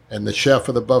 And the chef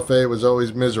of the buffet was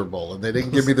always miserable. And they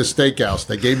didn't give me the steakhouse.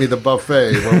 They gave me the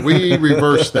buffet. Well, we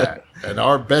reversed that. And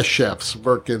our best chefs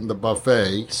work in the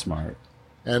buffet. smart.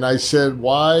 And I said,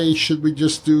 why should we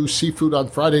just do seafood on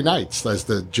Friday nights as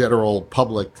the general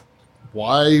public?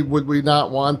 Why would we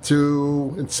not want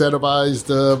to incentivize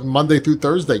the Monday through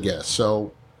Thursday guests?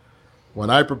 So when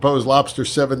I proposed lobster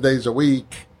 7 days a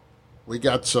week, we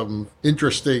got some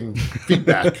interesting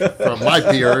feedback from my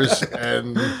peers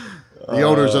and the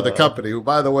owners of the company, who,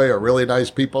 by the way, are really nice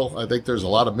people. I think there's a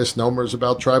lot of misnomers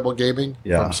about tribal gaming.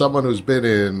 Yeah. From someone who's been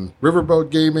in riverboat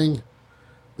gaming,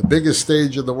 the biggest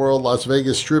stage in the world, Las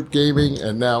Vegas Strip gaming,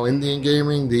 and now Indian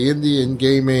gaming. The Indian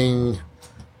gaming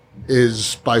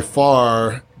is by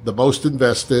far the most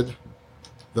invested,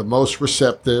 the most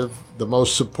receptive, the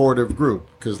most supportive group.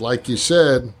 Because like you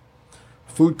said,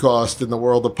 food cost in the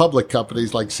world of public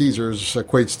companies like Caesars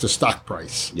equates to stock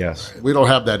price. Yes. We don't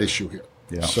have that issue here.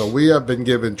 Yeah. So we have been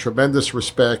given tremendous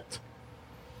respect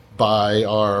by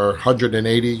our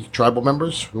 180 tribal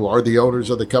members who are the owners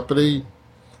of the company.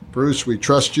 Bruce, we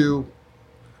trust you.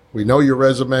 We know your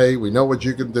resume. We know what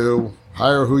you can do.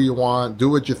 Hire who you want. Do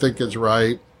what you think is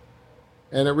right.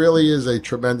 And it really is a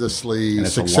tremendously And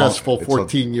it's a long- successful it's a-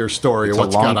 14-year story of It's a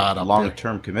what's gone on up there.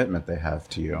 long-term commitment they have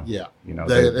to you. Yeah.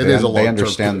 They It is a long-term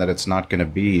understand that it's not going to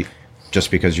be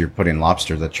just because you're putting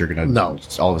lobster that you're going to No.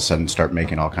 all of a sudden start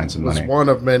making all kinds of It was money. one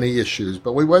of many issues.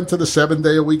 But we went to the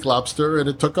 7-day-a-week lobster, and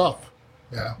it took off.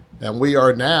 Yeah. And we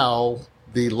are now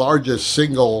the largest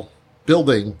single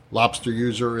building lobster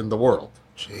user in the world.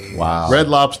 Gee. Wow. Red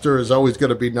Lobster is always going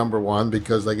to be number one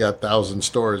because they got 1,000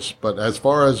 stores. But as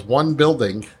far as one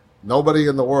building, nobody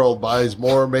in the world buys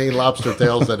more Maine lobster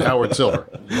tails than Howard Silver.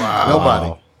 Wow.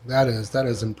 Nobody. That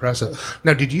is impressive.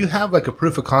 Now, did you have like a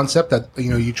proof of concept that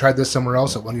you tried this somewhere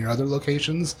else at one of your other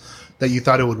locations that you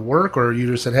thought it would work, or you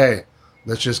just said, "Hey,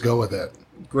 let's just go with it"?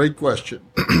 Great question.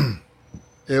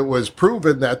 It was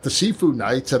proven that the seafood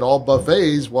nights at all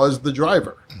buffets was the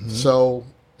driver. So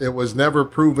it was never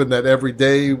proven that every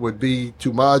day would be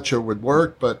too much or would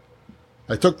work, but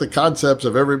I took the concepts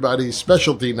of everybody's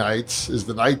specialty nights is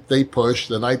the night they push,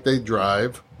 the night they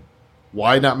drive.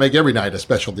 Why not make every night a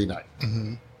specialty night?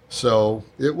 So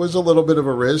it was a little bit of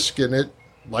a risk, and it,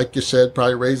 like you said,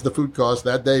 probably raised the food cost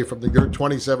that day from your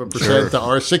 27% to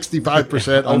our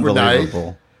 65% overnight.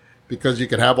 Unbelievable. Because you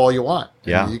can have all you want.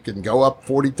 Yeah. And you can go up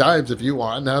 40 times if you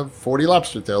want and have 40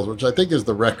 lobster tails, which I think is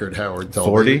the record, Howard told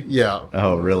 40? me. Yeah.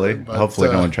 Oh, really? But, Hopefully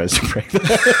no one tries to break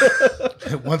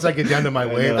that. Once I get down to my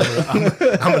weight,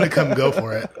 I'm going to come go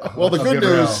for it. Well, the I'll good give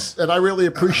her news, and I really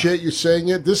appreciate you saying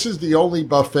it, this is the only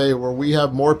buffet where we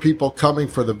have more people coming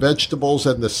for the vegetables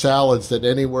and the salads than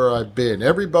anywhere I've been.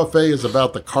 Every buffet is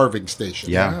about the carving station.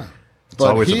 Yeah. It's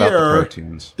But always here, about the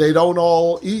proteins. they don't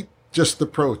all eat just the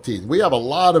protein. We have a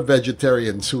lot of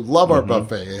vegetarians who love our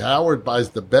buffet. Howard buys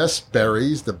the best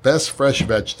berries, the best fresh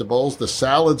vegetables. The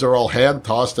salads are all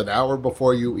hand-tossed an hour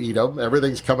before you eat them.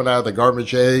 Everything's coming out of the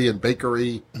garmager and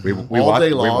bakery all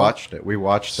day long. We watched it. We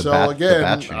watched the So the again,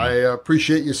 batching. I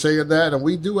appreciate you saying that. And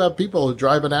we do have people who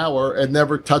drive an hour and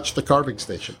never touch the carving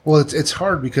station. Well, it's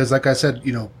hard because, like I said,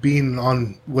 being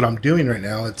on what I'm doing right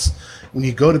now, it's when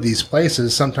you go to these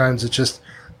places, sometimes it's just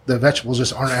the vegetables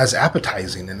just aren't as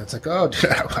appetizing, and it's like, oh, dude,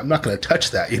 I'm not going to touch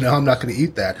that. I'm not going to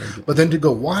eat that. But then to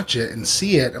go watch it and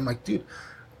see it, I'm like, dude,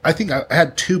 I think I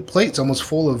had 2 plates almost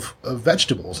full of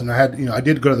vegetables, and I had, I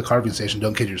did go to the carving station.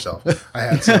 Don't kid yourself. I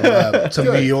had some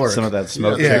New York, Some of that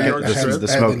smoked Yeah, turkey. I had The the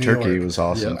smoked New turkey York. was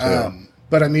awesome too.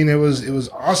 But I mean, it was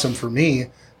awesome for me,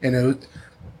 and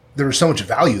there was so much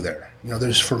value there. There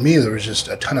was just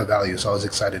a ton of value, so I was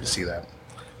excited to see that.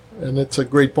 And it's a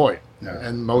great point. Yeah.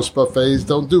 And most buffets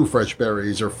don't do fresh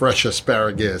berries or fresh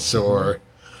asparagus or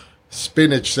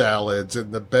spinach salads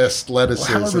and the best lettuces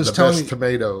Howard and was the telling best me-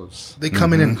 tomatoes. They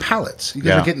come in pallets. You guys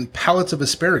Yeah. are getting pallets of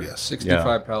asparagus.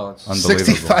 65 pallets. Unbelievable.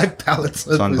 65 pallets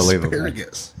of unbelievable.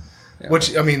 asparagus.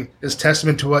 Which, I mean, is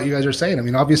testament to what you guys are saying. I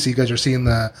mean, obviously, you guys are seeing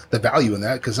the value in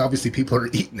that because obviously people are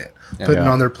eating it, putting it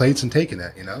Yeah. on their plates and taking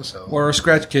it, So We're a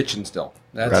scratch kitchen still.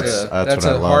 That's what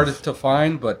I love. hard to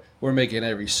find, but we're making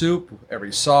every soup,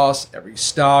 every sauce, every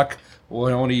stock.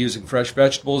 We're only using fresh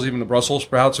vegetables, even the Brussels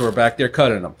sprouts. We're back there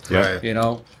cutting them. Yeah.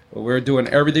 Right. We're doing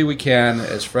everything we can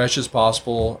as fresh as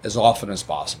possible, as often as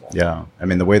possible. Yeah, I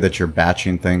mean the way that you're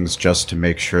batching things just to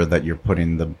make sure that you're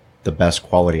putting the best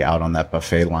quality out on that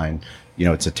buffet line,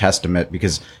 it's a testament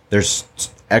because there's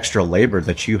extra labor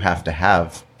that you have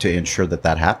to ensure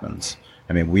that happens.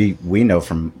 I mean, we know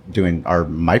from doing our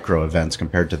micro events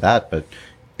compared to that, but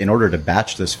in order to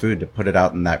batch this food, to put it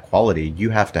out in that quality,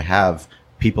 you have to have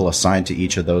people assigned to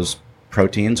each of those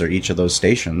proteins or each of those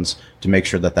stations to make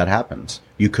sure that happens.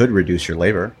 You could reduce your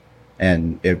labor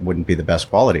and it wouldn't be the best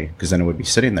quality because then it would be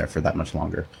sitting there for that much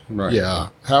longer. Right. Yeah,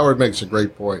 Howard makes a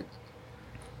great point.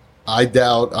 I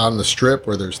doubt on the strip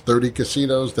where there's 30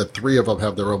 casinos that 3 of them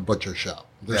have their own butcher shop.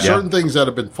 There's Yeah. certain things that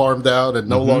have been farmed out and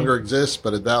no longer exist,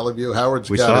 but at Valley View, Howard's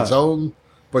We got saw his it. own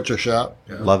butcher shop,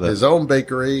 Love it. his own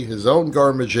bakery, his own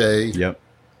garmager. Yep.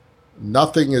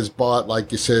 Nothing is bought,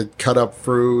 like you said, cut up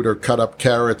fruit or cut up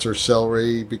carrots or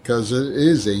celery because it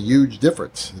is a huge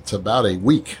difference. It's about a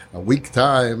week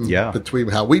time Yeah. between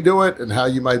how we do it and how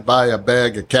you might buy a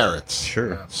bag of carrots.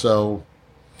 Sure. So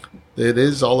it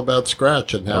is all about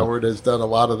scratch, and Howard has done a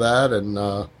lot of that. And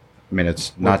I mean,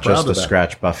 it's We're not proud just of a that.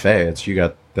 scratch buffet. It's you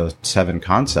got the 7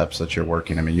 concepts that you're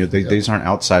working. I mean, these aren't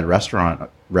outside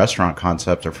restaurant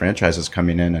concepts or franchises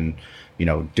coming in and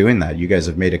doing that. You guys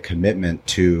have made a commitment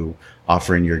to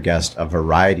offering your guest a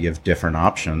variety of different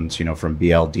options. From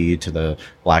BLD to the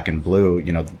black and blue.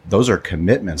 Those are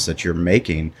commitments that you're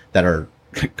making that are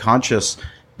conscious,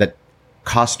 that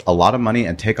cost a lot of money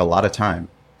and take a lot of time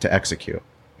to execute.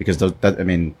 Because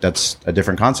that's a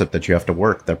different concept that you have to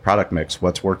work. The product mix,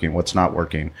 what's working, what's not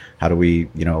working. How do we,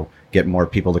 get more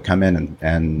people to come in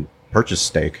and purchase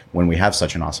steak when we have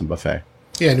such an awesome buffet?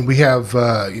 Yeah, and we have,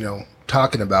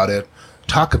 talking about it,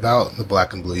 talk about the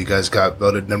black and blue. You guys got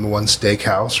voted #1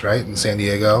 steakhouse, right, in San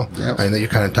Diego. Yep. I know you're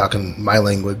kind of talking my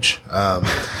language.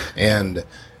 And,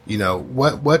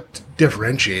 what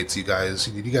differentiates you guys?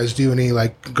 Do you guys do any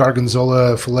like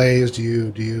gargonzola fillets?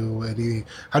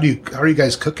 How are you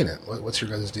guys cooking it? What's your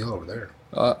guys' deal over there?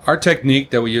 Our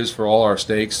technique that we use for all our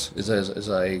steaks is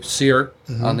a sear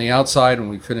on the outside when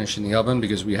we finish in the oven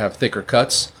because we have thicker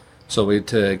cuts. So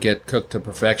to get cooked to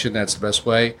perfection, that's the best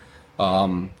way.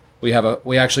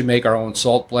 We actually make our own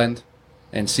salt blend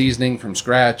and seasoning from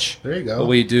scratch. There you go.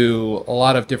 We do a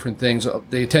lot of different things.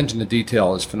 The attention to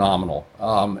detail is phenomenal.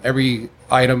 Every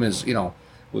item is,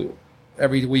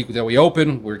 every week that we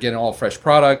open, we're getting all fresh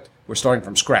product. We're starting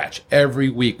from scratch. Every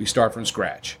week we start from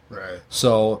scratch. Right.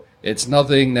 So it's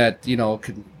nothing that,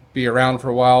 could be around for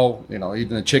a while.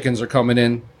 Even the chickens are coming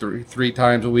in three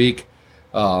times a week.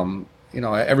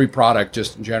 Every product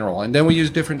just in general. And then we use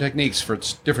different techniques for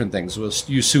different things. We'll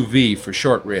use sous vide for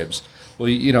short ribs.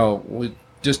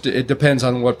 It depends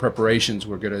on what preparations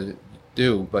we're going to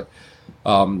do. But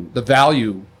the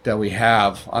value that we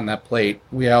have on that plate,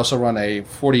 we also run a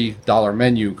 $40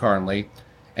 menu currently.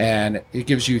 And it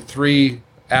gives you 3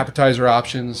 appetizer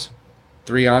options,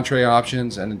 3 entree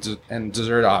options, and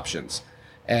dessert options.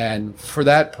 And for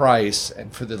that price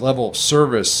and for the level of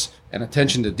service and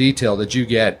attention to detail that you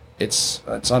get, it's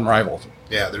unrivaled.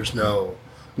 Yeah, there's no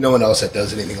one else that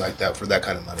does anything like that for that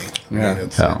kind of money. Yeah.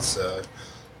 It's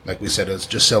like we said, it's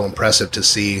just so impressive to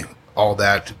see all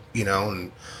that,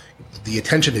 and the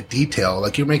attention to detail.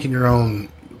 Like you're making your own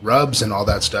rubs and all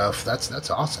that stuff. That's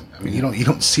awesome. I mean, you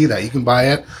don't see that. You can buy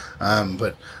it,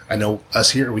 but I know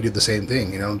us here, we do the same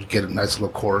thing. Get a nice little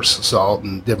coarse salt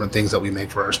and different things that we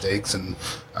make for our steaks, and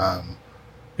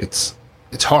it's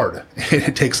hard.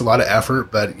 It takes a lot of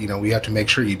effort, but we have to make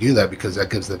sure you do that because that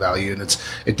gives the value and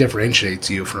it differentiates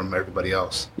you from everybody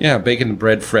else. Yeah, baking the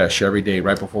bread fresh every day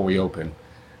right before we open.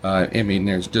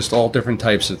 There's just all different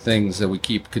types of things that we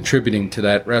keep contributing to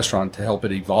that restaurant to help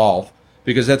it evolve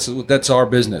because that's our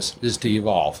business, is to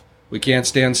evolve. We can't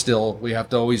stand still. We have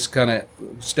to always kind of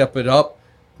step it up,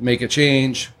 make a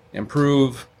change,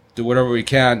 improve, do whatever we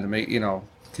can to make,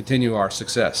 continue our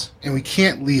success. And we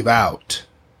can't leave out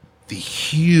the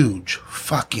huge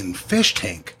fucking fish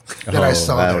tank that I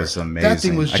saw that there. was amazing. That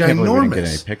thing was I can't believe we didn't ginormous. get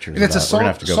any pictures And it's of a that. We're going to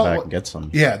have to go back and get some.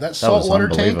 Yeah, that was saltwater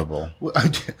tank. unbelievable.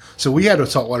 So we had a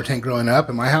saltwater tank growing up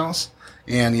in my house,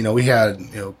 and we had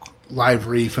live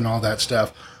reef and all that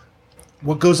stuff.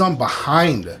 What goes on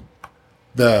behind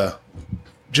the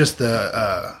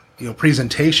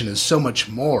presentation is so much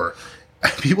more.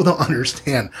 People don't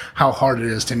understand how hard it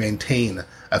is to maintain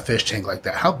a fish tank like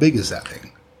that. How big is that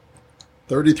thing?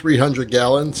 3,300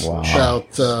 gallons. Wow.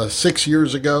 About 6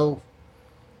 years ago,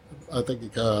 I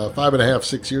think 5.5,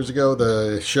 6 years ago,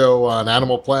 the show on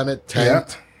Animal Planet,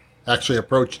 Tanked, actually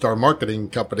approached our marketing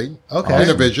company,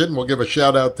 Innovision. We'll give a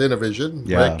shout out to Innovision.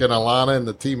 Yeah. Rick and Alana and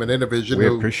the team at Innovision. We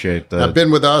appreciate that. Have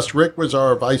been with us. Rick was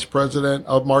our vice president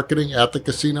of marketing at the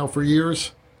casino for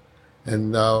years,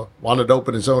 and wanted to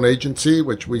open his own agency,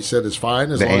 which we said is fine.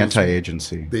 The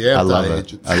anti-agency. The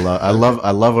anti-agency. I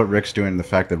love what Rick's doing. The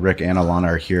fact that Rick and Alana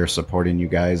are here supporting you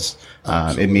guys.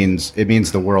 It means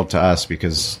the world to us,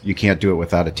 because you can't do it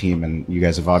without a team, and you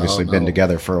guys have obviously been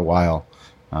together for a while.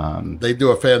 They do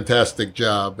a fantastic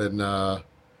job, and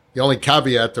the only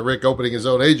caveat to Rick opening his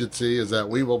own agency is that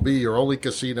we will be your only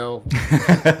casino,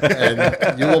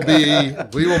 and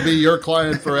we will be your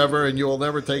client forever, and you will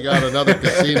never take on another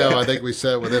casino. I think we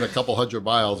said within a couple 100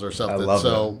 miles or something. I love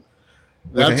so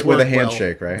that. that's with a worked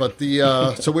handshake, well. right?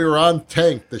 But so we were on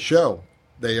Tank, the show.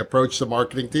 They approached the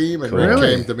marketing team, and Rick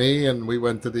Really? came to me, and we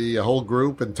went to the whole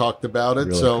group and talked about it.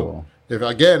 Really so. cool.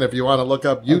 If you want to look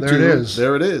up YouTube, there it is.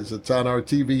 there it is. It's on our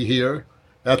TV here.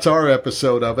 That's our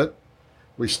episode of it.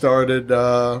 We started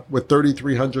with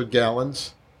 3,300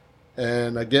 gallons.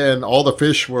 And again, all the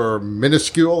fish were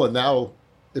minuscule. And now,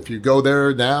 if you go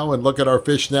there now and look at our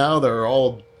fish now, they're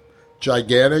all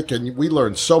gigantic. And we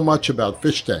learned so much about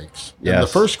fish tanks. Yes. And the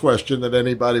first question that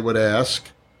anybody would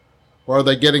ask, are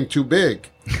they getting too big?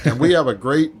 And we have a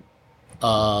great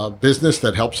business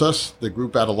that helps us, the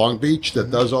group out of Long Beach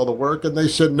that does all the work, and they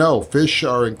said no, fish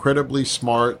are incredibly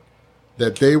smart,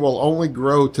 that they will only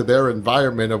grow to their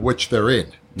environment of which they're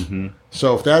in. Mm-hmm.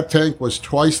 So if that tank was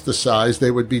twice the size,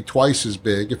 they would be twice as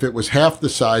big. If it was half the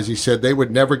size, he said they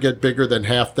would never get bigger than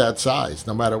half that size,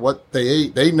 no matter what they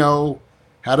ate. They know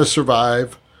how to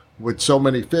survive with so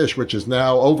many fish, which is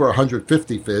now over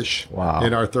 150 fish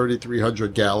in our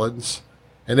 3,300 gallons.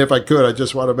 And if I could, I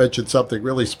just want to mention something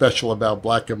really special about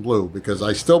Black and Blue, because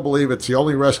I still believe it's the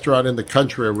only restaurant in the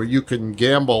country where you can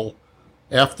gamble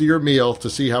after your meal to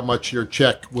see how much your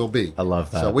check will be. I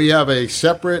love that. So we have a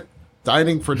separate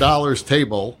dining for dollars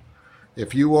table.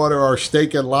 If you order our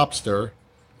steak and lobster,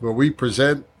 where we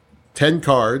present 10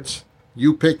 cards,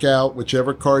 you pick out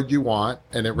whichever card you want,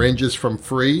 and it ranges from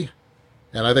free.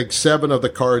 And I think 7 of the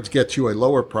cards get you a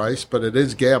lower price, but it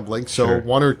is gambling. So Sure.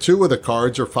 1 or 2 of the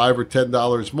cards are $5 or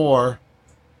 $10 more.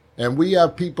 And we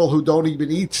have people who don't even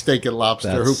eat steak and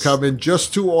lobster who come in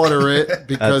just to order it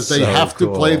because they have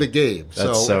to play the game.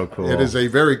 That's so cool. It is a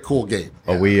very cool game.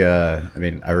 Well,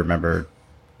 I remember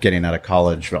getting out of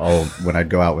college, when I'd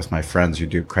go out with my friends, you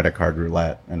do credit card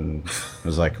roulette, and it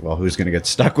was like, well, who's going to get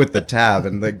stuck with the tab?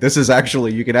 And like, this is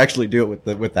actually, you can actually do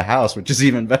it with the house, which is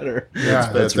even better.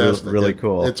 Yeah, that's really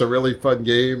cool. It's a really fun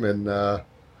game, and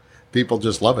people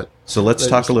just love it. So let's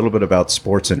talk a little bit about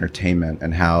sports entertainment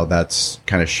and how that's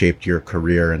kind of shaped your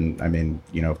career. And I mean,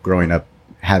 growing up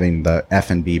having the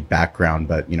F&B background,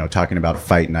 but talking about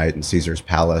Fight Night and Caesar's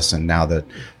Palace, and now that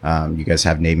you guys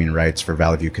have naming rights for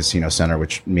Valley View Casino Center,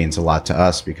 which means a lot to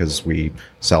us because we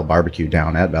sell barbecue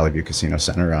down at Valley View Casino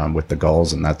Center with the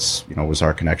Gulls, and that's was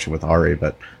our connection with Ari.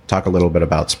 But talk a little bit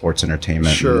about sports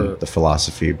entertainment and the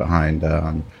philosophy behind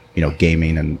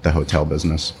gaming and the hotel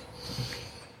business.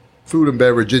 Food and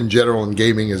beverage in general and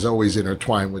gaming is always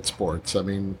intertwined with sports. I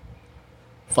mean,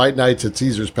 fight nights at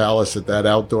Caesar's Palace at that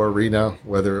outdoor arena,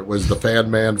 whether it was the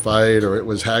Fan Man fight or it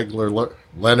was Hagler,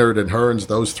 Leonard, and Hearns,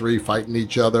 those three fighting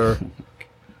each other,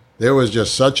 there was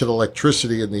just such an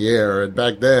electricity in the air. And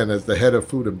back then, as the head of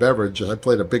food and beverage, I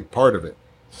played a big part of it.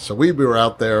 So we were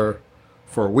out there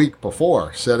for a week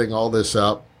before setting all this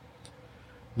up.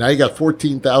 Now you got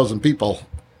 14,000 people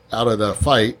out of the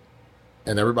fight,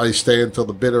 and everybody's staying till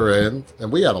the bitter end.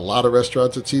 And we had a lot of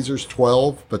restaurants at Caesars,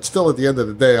 12, but still at the end of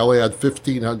the day, I only had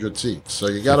 1,500 seats. So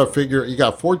you got to figure, you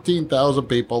got 14,000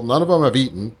 people, none of them have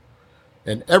eaten,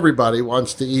 and everybody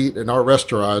wants to eat in our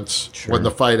restaurants when the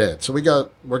fight ends. So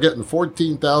we're getting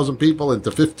 14,000 people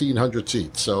into 1,500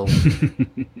 seats. So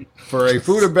for a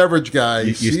food and beverage guy,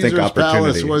 you Caesar's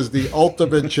Palace was the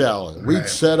ultimate challenge. We'd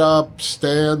set up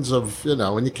stands of,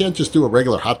 and you can't just do a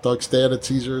regular hot dog stand at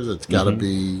Caesars. It's got to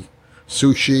be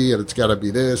sushi, and it's got to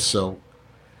be this. So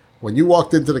when you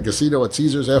walked into the casino at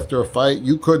Caesars after a fight,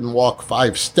 you couldn't walk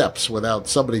 5 steps without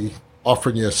somebody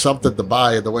offering you something to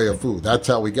buy in the way of food. That's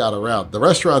how we got around. The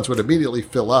restaurants would immediately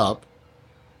fill up,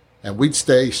 and we'd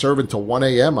stay serving till 1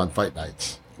 a.m. on fight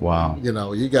nights. Wow. You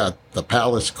know, you got the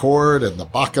Palace Court and the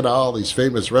Bacchanal, these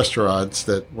famous restaurants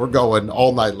that were going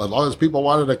all night, as long as people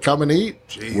wanted to come and eat.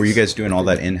 Jeez. Were you guys doing all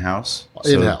that in-house?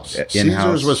 In-house. So,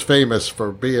 Caesars was famous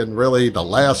for being really the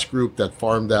last group that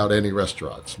farmed out any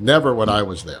restaurants. Never when I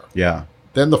was there. Yeah.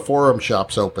 Then the Forum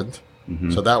shops opened,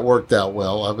 Mm-hmm. so that worked out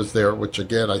well. I was there, which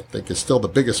again I think is still the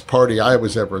biggest party I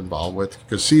was ever involved with,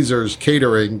 because Caesars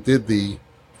Catering did the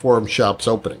Forum shops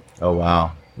opening. Oh,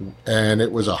 wow. And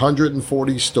it was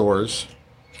 140 stores,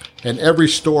 and every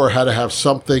store had to have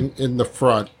something in the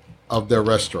front of their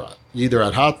restaurant. You either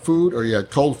had hot food, or you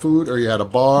had cold food, or you had a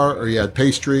bar, or you had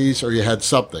pastries, or you had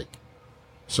something.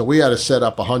 So we had to set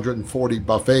up 140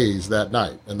 buffets that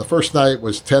night. And the first night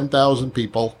was 10,000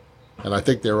 people, and I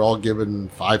think they were all given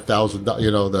 $5,000,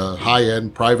 you know, the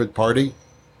high-end private party.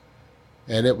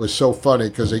 And it was so funny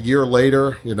because a year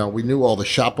later, you know, we knew all the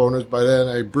shop owners by then.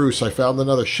 Hey, Bruce, I found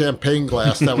another champagne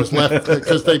glass that was left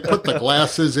because they put the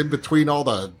glasses in between all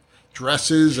the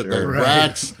dresses and the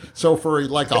racks. So for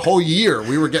like a whole year,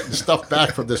 we were getting stuff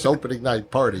back from this opening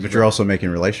night party. But you're also making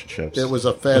relationships. It was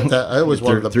a fantastic. It was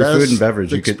one of the through best food and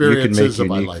beverage. You can make of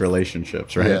my unique life.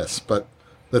 relationships, right? Yes, but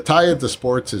the tie into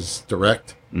sports is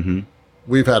direct. Mm-hmm.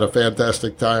 We've had a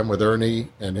fantastic time with Ernie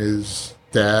and his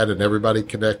dad and everybody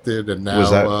connected. And now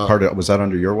Was that was that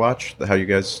under your watch? How you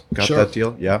guys got Sure. that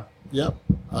deal? Yeah. Yep.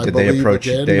 Did they approach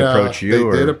you? They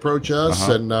did approach us,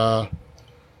 Uh-huh. and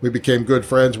we became good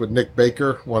friends with Nick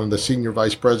Baker, one of the senior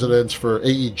vice presidents for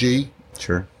AEG.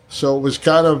 Sure. So it was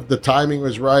kind of, the timing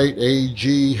was right.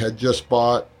 AEG had just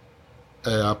bought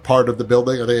part of the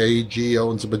building. I think AEG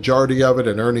owns the majority of it,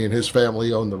 and Ernie and his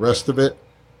family own the rest of it.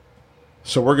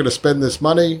 So we're going to spend this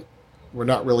money. We're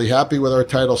not really happy with our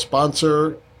title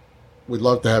sponsor. We'd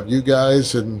love to have you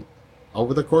guys. And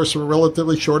over the course of a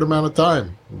relatively short amount of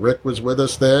time, Rick was with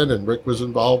us then, and Rick was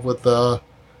involved with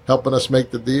helping us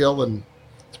make the deal. And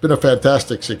it's been a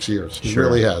fantastic 6 years. It Sure.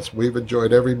 really has. We've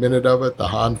enjoyed every minute of it. The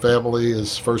Hahn family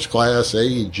is first class.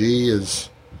 AEG is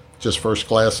just first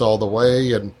class all the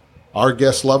way. And our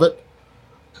guests love it.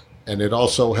 And it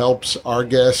also helps our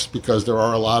guests because there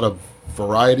are a lot of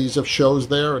varieties of shows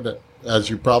there. And as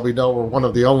you probably know, we're one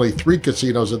of the only 3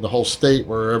 casinos in the whole state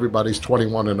where everybody's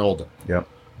 21 and older. Yep.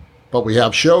 But we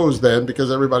have shows then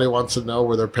because everybody wants to know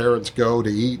where their parents go to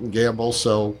eat and gamble.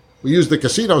 So we use the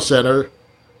casino center.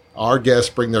 Our guests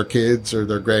bring their kids or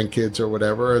their grandkids or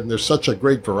whatever. And there's such a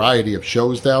great variety of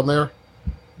shows down there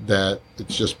that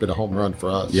it's just been a home run for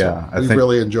us. Yeah, So I we think-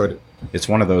 really enjoyed it. It's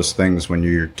one of those things when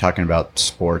you're talking about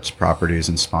sports properties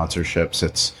and sponsorships,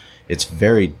 it's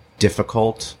very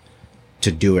difficult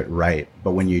to do it right.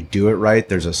 But when you do it right,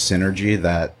 there's a synergy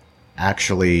that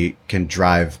actually can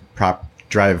drive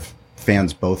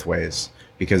fans both ways.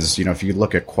 Because, you know, if you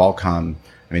look at Qualcomm,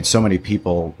 I mean, so many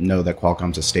people know that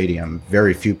Qualcomm's a stadium.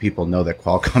 Very few people know that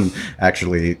Qualcomm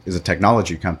actually is a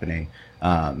technology company.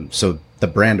 So the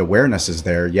brand awareness is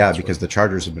there, yeah, because the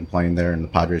Chargers have been playing there and the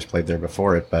Padres played there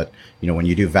before it. But, you know, when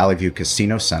you do Valley View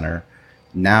Casino Center,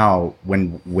 now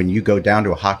when you go down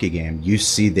to a hockey game, you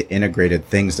see the integrated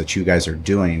things that you guys are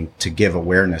doing to give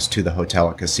awareness to the hotel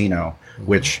and casino,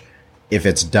 which if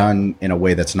it's done in a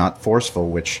way that's not forceful,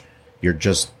 which you're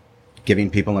just giving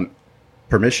people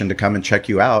permission to come and check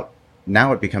you out,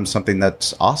 now it becomes something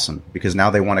that's awesome because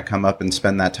now they want to come up and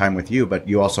spend that time with you, but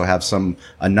you also have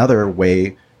another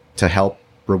way to help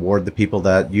reward the people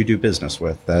that you do business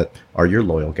with that are your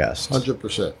loyal guests.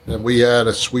 100%. And we had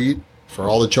a suite for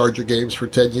all the Charger games for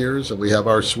 10 years, and we have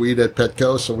our suite at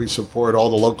Petco, so we support all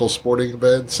the local sporting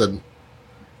events. And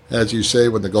as you say,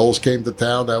 when the goals came to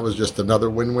town, that was just another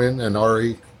win-win. And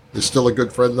Ari is still a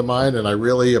good friend of mine, and I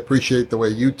really appreciate the way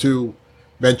you two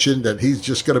mentioned that he's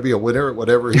just going to be a winner at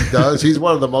whatever he does. He's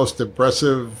one of the most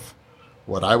impressive,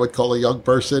 what I would call a young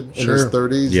person in his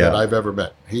 30s that I've ever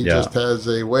met. He just has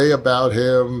a way about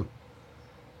him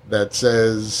that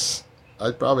says,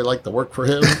 I'd probably like to work for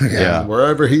him. And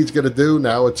wherever he's going to do,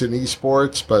 now it's in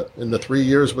esports. But in the 3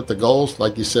 years with the goals,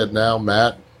 like you said, now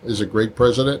Matt is a great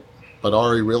president. But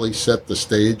Ari really set the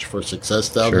stage for success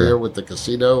down here with the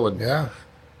casino. And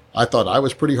I thought I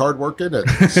was pretty hard working at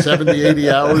 70, 80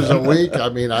 hours a week. I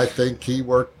mean, I think he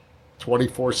worked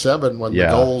 24/7 when the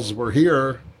goals were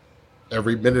here.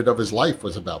 Every minute of his life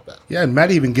was about that. Yeah, and Matt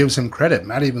even gives him credit.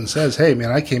 Matt even says, hey, man,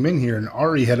 I came in here and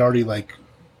Ari had already,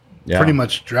 pretty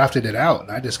much drafted it out,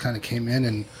 and I just kind of came in,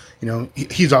 and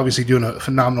he's obviously doing a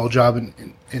phenomenal job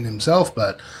in himself,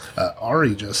 but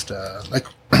Ari just like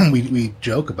we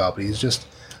joke about, but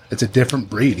it's a different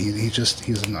breed.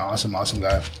 He's an awesome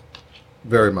guy.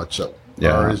 Very much so.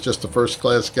 Yeah. Ari's just a first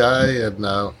class guy,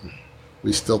 and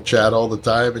we still chat all the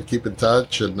time and keep in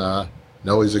touch, and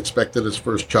know he's expected his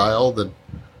first child, and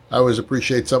I always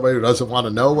appreciate somebody who doesn't want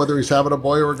to know whether he's having a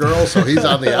boy or a girl, so he's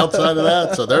on the outside of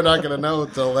that, so they're not going to know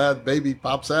until that baby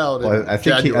pops out. Well, I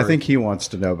think he wants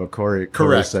to know, but Corey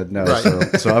said no.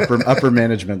 Right. So upper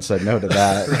management said no to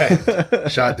that.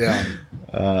 Right. Shot down.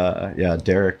 Yeah,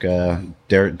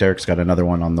 Derek's got another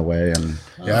one on the way, and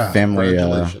family.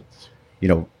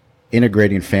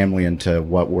 Integrating family into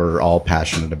what we're all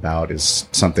passionate about is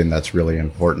something that's really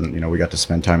important. We got to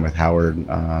spend time with Howard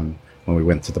when we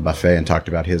went to the buffet and talked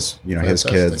about his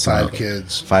kids. Five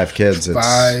kids. 5 kids. It's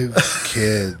 5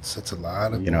 kids. That's a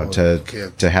lot of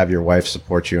kids. To have your wife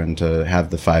support you and to have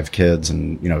the 5 kids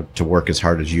and to work as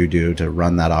hard as you do to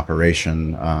run that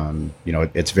operation.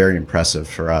 It's very impressive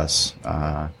for us.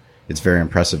 It's very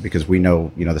impressive because we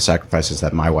know the sacrifices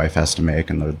that my wife has to make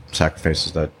and the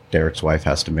sacrifices that Derek's wife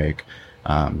has to make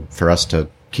for us to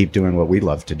keep doing what we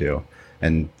love to do.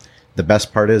 And the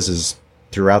best part is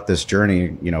throughout this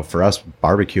journey, for us,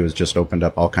 barbecue has just opened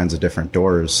up all kinds of different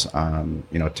doors.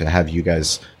 To have you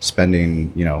guys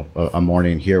spending, a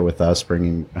morning here with us,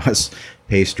 bringing us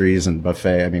pastries and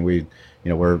buffet. I mean,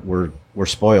 we're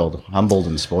spoiled, humbled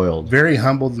and spoiled. Very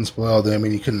humbled and spoiled. I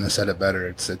mean, you couldn't have said it better.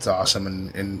 It's awesome.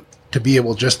 And to be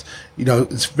able just,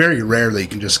 it's very rare that you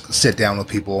can just sit down with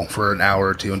people for an hour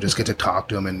or two and just get to talk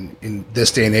to them. And in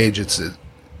this day and age,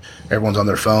 everyone's on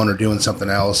their phone or doing something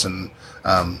else. And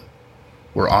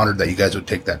we're honored that you guys would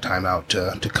take that time out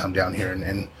to come down here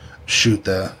and shoot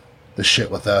the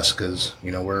shit with us, because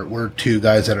we're 2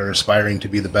 guys that are aspiring to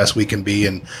be the best we can be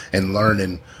and learn.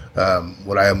 And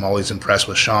what I am always impressed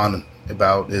with Sean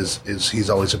about is he's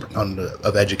always a proponent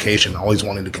of education, always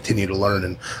wanting to continue to learn,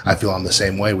 and I feel I'm the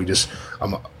same way.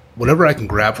 Whatever I can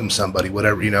grab from somebody,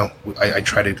 whatever I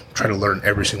try to learn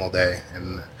every single day,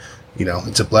 and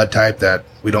it's a blood type that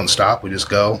we don't stop, we just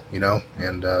go,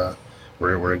 and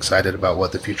we're excited about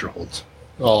what the future holds.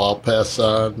 Well, I'll pass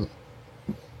on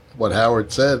what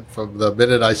Howard said. From the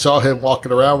minute I saw him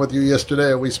walking around with you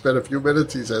yesterday and we spent a few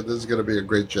minutes, he said this is going to be a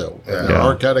great show. Yeah. There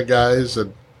are kind of guys,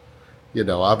 and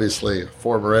obviously a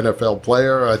former NFL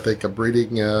player. I think a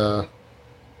breeding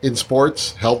in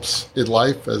sports helps in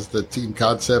life as the team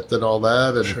concept and all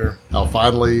that. And sure. How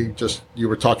finally, you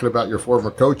were talking about your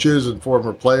former coaches and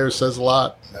former players says a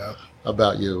lot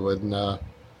about you. And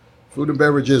food and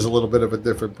beverage is a little bit of a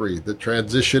different breed. The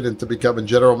transition into becoming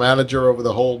general manager over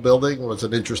the whole building was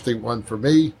an interesting one for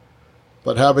me.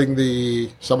 But having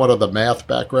somewhat of the math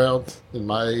background in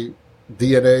my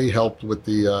DNA helped with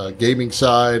the gaming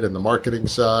side and the marketing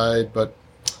side. But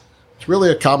it's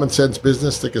really a common sense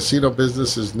business. The casino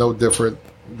business is no different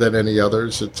than any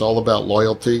others. It's all about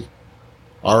loyalty.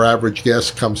 Our average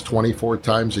guest comes 24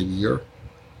 times a year,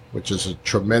 which is a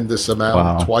tremendous amount,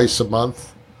 Wow. Twice a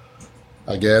month.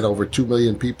 Again, over 2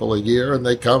 million people a year, and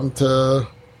they come to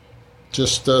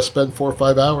just spend 4 or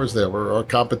 5 hours there. Where our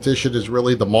competition is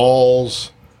really the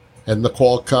malls and the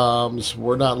Qualcomms.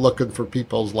 We're not looking for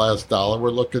people's last dollar. We're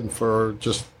looking for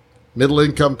just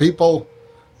middle-income people.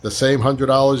 The same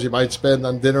 $100 you might spend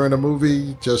on dinner and a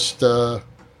movie, just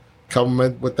come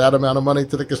in with that amount of money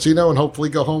to the casino and hopefully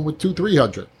go home with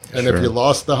 $200-300. And Sure. if you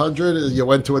lost the 100, you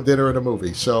went to a dinner and a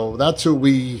movie. So that's who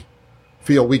we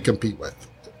feel we compete with.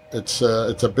 It's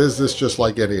a business just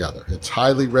like any other. It's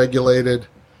highly regulated.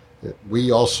 We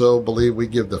also believe we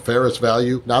give the fairest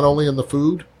value, not only in the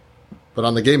food, but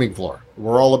on the gaming floor.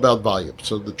 We're all about volume.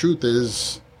 So the truth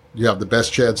is, you have the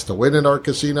best chance to win in our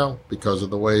casino because of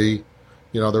the way,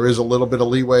 there is a little bit of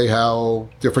leeway how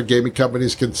different gaming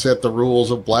companies can set the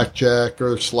rules of blackjack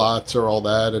or slots or all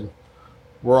that. And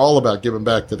we're all about giving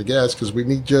back to the guests because we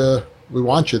need you. We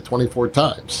want you 24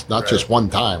 times, not just one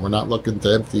time. We're not looking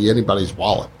to empty anybody's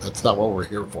wallet. That's not what we're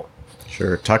here for.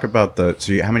 Sure. Talk about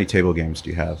how many table games do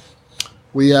you have?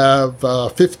 We have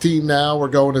 15 now. We're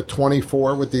going to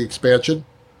 24 with the expansion.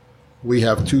 We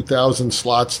have 2,000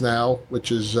 slots now, which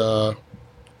is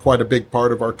quite a big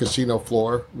part of our casino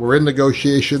floor. We're in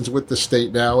negotiations with the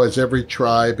state now, as every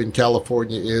tribe in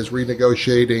California is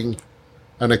renegotiating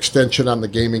an extension on the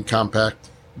gaming compact.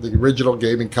 The original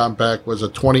gaming compact was a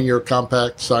 20-year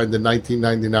compact signed in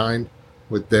 1999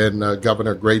 with then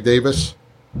Governor Gray Davis.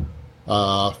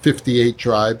 58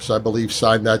 tribes, I believe,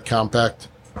 signed that compact.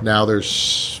 Now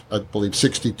there's, I believe,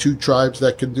 62 tribes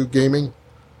that can do gaming.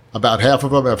 About half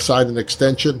of them have signed an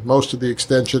extension. Most of the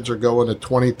extensions are going to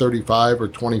 2035 or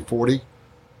 2040.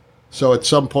 So at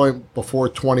some point before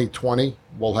 2020,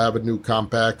 we'll have a new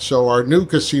compact. So our new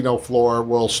casino floor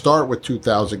will start with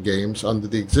 2,000 games under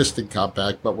the existing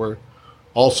compact, but we're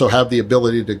also have the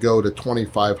ability to go to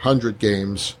 2,500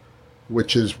 games,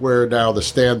 which is where now the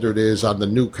standard is on the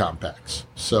new compacts.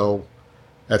 So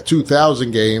at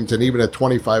 2,000 games and even at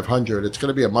 2,500, it's going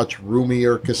to be a much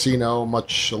roomier casino,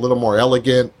 a little more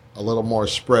elegant, a little more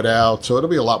spread out. So it'll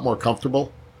be a lot more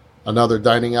comfortable. Another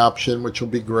dining option, which will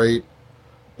be great.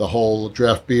 The whole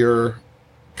draft beer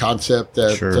concept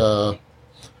that Sure.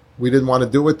 We didn't want to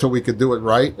do it till we could do it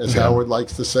right, as Howard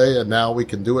likes to say, and now we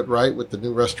can do it right with the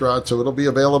new restaurant. So it'll be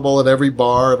available at every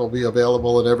bar. It'll be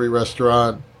available at every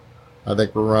restaurant. I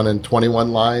think we're running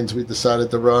 21 lines we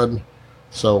decided to run.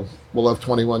 So we'll have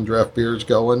 21 draft beers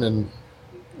going, and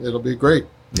it'll be great.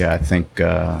 Yeah, I think,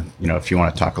 if you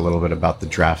want to talk a little bit about the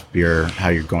draft beer, how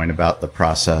you're going about the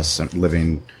process and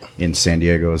living in San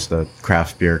Diego as the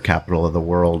craft beer capital of the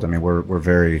world. I mean, we're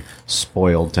very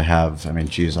spoiled to have,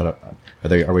 geez, are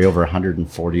we over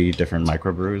 140 different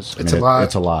microbrews? It's a lot.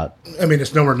 It's a lot. I mean,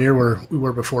 it's nowhere near where we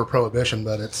were before Prohibition,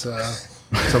 but it's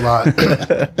a lot.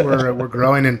 We're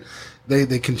growing, and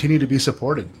they continue to be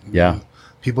supported. Yeah.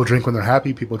 People drink when they're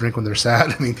happy. People drink when they're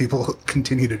sad. I mean, people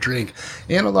continue to drink.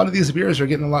 And a lot of these beers are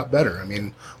getting a lot better. I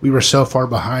mean, we were so far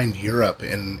behind Europe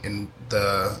in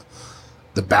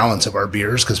the balance of our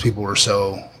beers because people were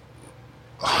so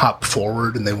hop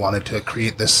forward and they wanted to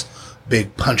create this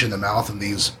big punch in the mouth and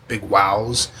these big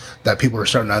wows that people are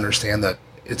starting to understand that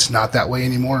it's not that way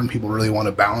anymore, and people really want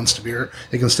a balanced beer.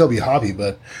 It can still be hoppy,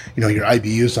 but, your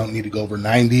IBUs don't need to go over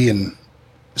 90, and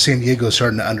San Diego is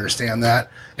starting to understand that,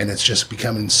 and it's just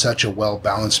becoming such a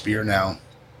well-balanced beer now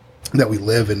that we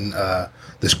live in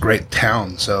this great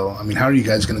town. So, I mean, how are you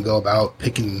guys going to go about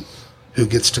picking who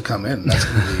gets to come in? That's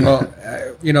going to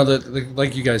be... Well,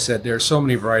 like you guys said, there are so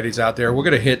many varieties out there. We're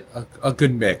going to hit a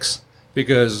good mix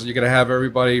because you're going to have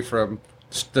everybody from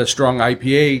the strong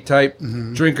IPA type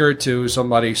drinker to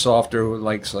somebody softer who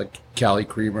likes like Cali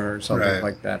Creamer or something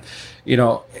like that.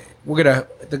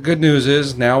 The good news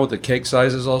is now with the keg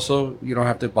sizes also, you don't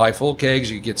have to buy full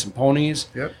kegs. You get some ponies.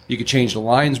 Yep. You can change the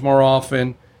lines more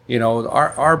often.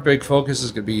 Our big focus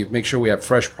is going to be make sure we have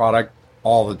fresh product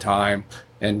all the time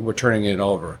and we're turning it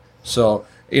over. So,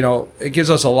 it gives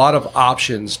us a lot of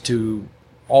options to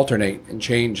alternate and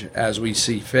change as we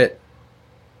see fit.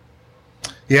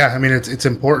 Yeah, I mean, it's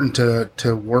important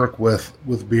to work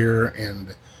with beer,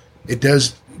 and it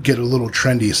does get a little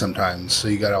trendy sometimes. So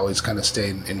you got to always kind of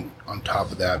stay on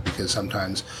top of that, because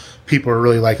sometimes people are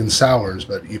really liking sours,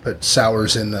 but you put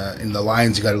sours in the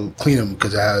lines, you got to clean them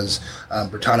because it has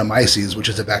Brettanomyces, which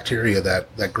is a bacteria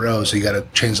that grows. So you got to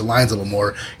change the lines a little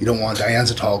more. You don't want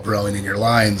diacetyl growing in your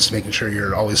lines, making sure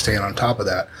you're always staying on top of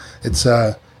that.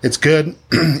 It's good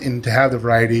and to have the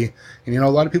variety. And, a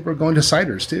lot of people are going to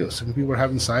ciders too. Some people are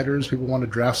having ciders. People want to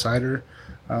draft cider.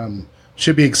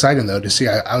 Should be exciting, though, to see.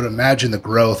 I would imagine the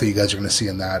growth that you guys are going to see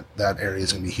in that area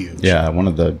is going to be huge. Yeah,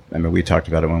 we talked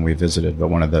about it when we visited, but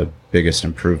one of the biggest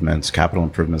capital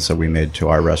improvements that we made to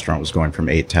our restaurant was going from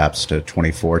 8 taps to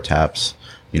 24 taps,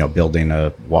 building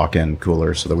a walk-in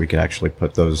cooler so that we could actually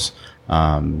put those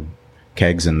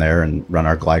kegs in there and run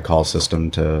our glycol system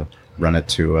to run it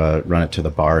to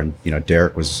the bar. And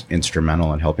Derek was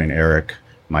instrumental in helping Eric,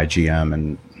 my GM,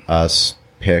 and us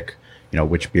pick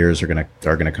which beers are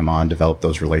gonna come on, develop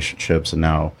those relationships. And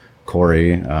now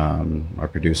Corey, our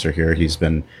producer here, he's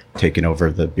been taking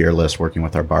over the beer list, working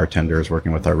with our bartenders,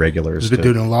 working with our regulars. He's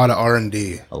been doing a lot of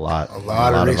R&D, a lot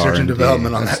of research and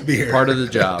development on that beer. Part of the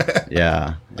job.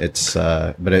 Yeah,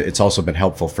 but it's also been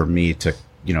helpful for me to,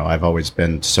 I've always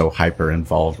been so hyper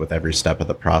involved with every step of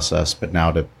the process, but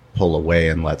now to pull away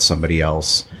and let somebody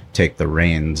else take the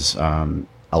reins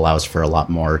allows for a lot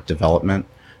more development.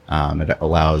 It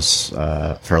allows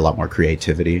for a lot more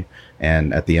creativity.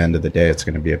 And at the end of the day, it's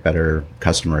going to be a better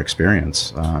customer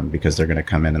experience because they're going to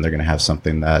come in and they're going to have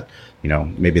something that,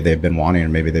 maybe they've been wanting or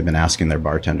maybe they've been asking their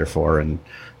bartender for. And,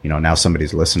 now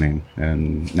somebody's listening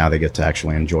and now they get to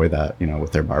actually enjoy that,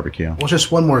 with their barbecue. Well,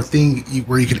 just one more thing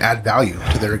where you can add value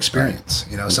to their experience.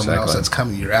 Someone Exactly. else that's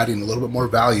coming, you're adding a little bit more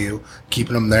value,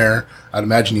 keeping them there. I'd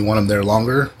imagine you want them there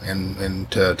longer and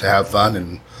to have fun.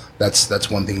 And that's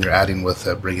one thing you're adding with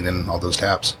bringing in all those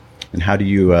taps. And how do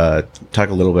you talk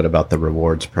a little bit about the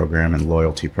rewards program and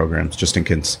loyalty programs, just in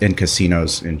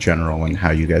casinos in general, and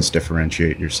how you guys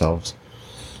differentiate yourselves?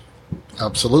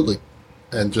 Absolutely.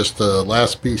 And just the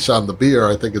last piece on the beer,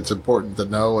 I think it's important to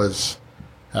know, as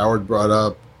Howard brought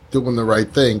up, doing the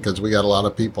right thing, because we got a lot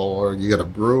of people, or you got to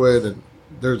brew it and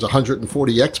there's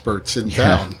 140 experts in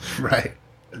town. Right.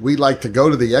 We like to go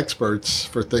to the experts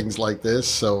for things like this,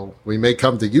 so we may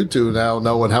come to you two now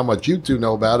knowing how much you two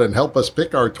know about it and help us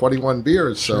pick our 21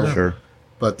 beers. So, Sure.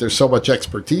 But there's so much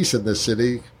expertise in this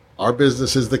city. Our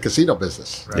business is the casino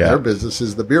business. Right. Yeah. Their business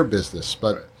is the beer business.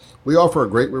 But we offer a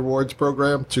great rewards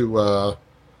program to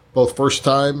both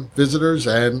first-time visitors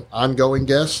and ongoing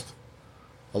guests.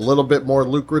 A little bit more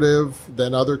lucrative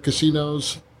than other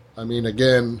casinos. I mean,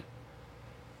 again,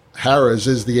 Harrah's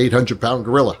is the 800-pound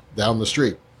gorilla down the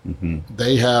street. Mm-hmm.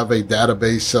 They have a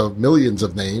database of millions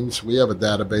of names. We have a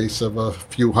database of a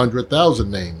few 100,000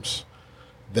 names.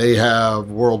 They have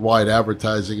worldwide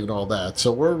advertising and all that.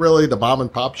 So we're really the mom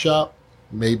and pop shop,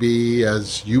 maybe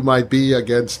as you might be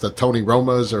against the Tony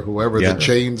Romas or whoever the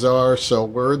chains are. So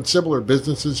we're in similar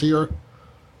businesses here.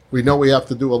 We know we have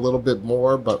to do a little bit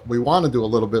more, but we want to do a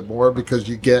little bit more because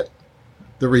you get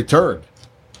the return.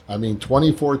 I mean,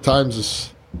 24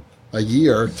 times a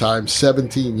year times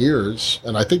 17 years.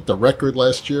 And I think the record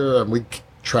last year, and we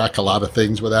track a lot of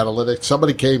things with analytics,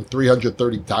 somebody came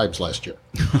 330 times last year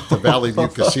to Valley View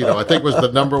Casino. I think was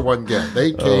the number one guest.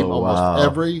 They came almost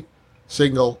every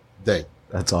single day.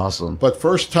 That's awesome. But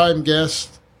first-time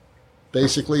guests,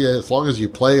 basically, as long as you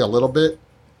play a little bit,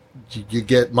 you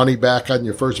get money back on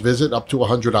your first visit, up to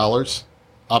 $100,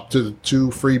 up to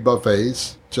 2 free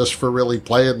buffets, just for really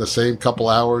playing the same couple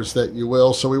hours that you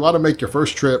will. So we want to make your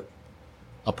first trip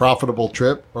a profitable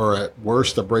trip, or at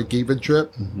worst, a break-even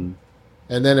trip. Mm-hmm.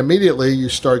 And then immediately you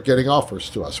start getting offers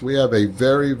to us. We have a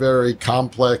very, very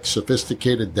complex,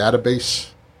 sophisticated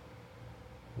database.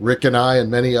 Rick and I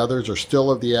and many others are still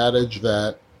of the adage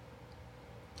that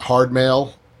hard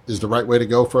mail is the right way to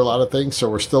go for a lot of things. So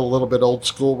we're still a little bit old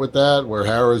school with that, where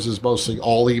Harrah's is mostly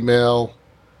all email.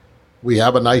 We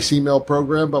have a nice email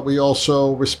program, but we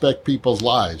also respect people's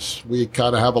lives. We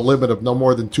kind of have a limit of no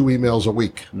more than 2 emails a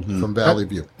week from Valley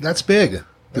View. That's big.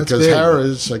 Because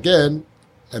Harrah's, again,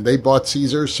 and they bought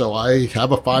Caesars, so I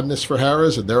have a fondness for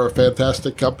Harrah's, and they're a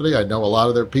fantastic company. I know a lot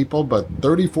of their people, but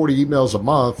 30, 40 emails a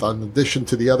month, in addition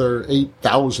to the other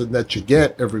 8,000 that you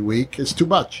get every week, is too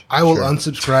much. I will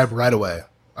unsubscribe right away.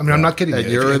 I mean, I'm not kidding And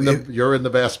you. you're in the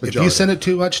vast majority. If you send it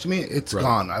too much to me, it's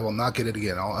gone. I will not get it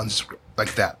again. I'll unsubscribe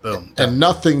like that. Boom. And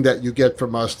nothing that you get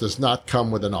from us does not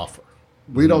come with an offer.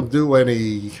 We don't do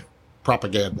any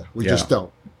propaganda. We just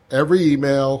don't. Every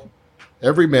email,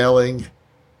 every mailing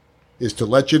is to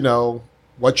let you know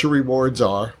what your rewards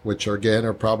are, which again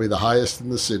are probably the highest in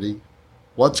the city,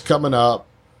 what's coming up,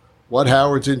 what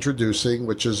Howard's introducing,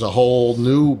 which is a whole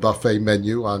new buffet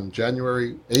menu on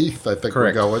January 8th, I think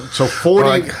we're going. So 40...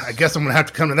 Well, I guess I'm going to have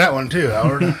to come to that one too,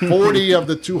 Howard. 40 of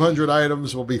the 200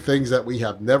 items will be things that we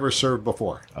have never served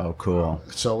before. Oh, cool.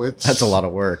 So that's a lot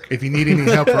of work. If you need any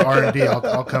help for R&D,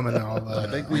 I'll come and I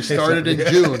think we started in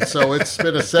June, so it's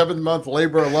been a 7-month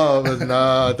labor of love, and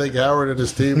I think Howard and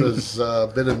his team has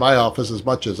been in my office as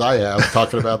much as I have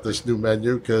talking about this new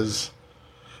menu, because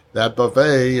that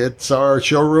buffet, it's our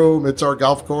showroom, it's our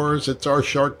golf course, it's our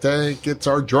Shark Tank, it's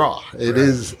our draw.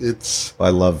 It's I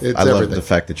love everything. the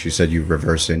fact that you said you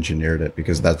reverse engineered it,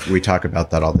 because we talk about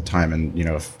that all the time. And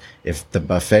if the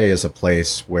buffet is a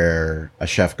place where a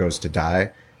chef goes to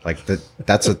die, like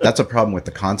that's a problem with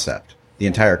the concept. The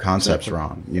entire concept's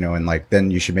wrong, and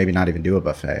then you should maybe not even do a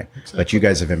buffet. Exactly. But you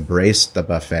guys have embraced the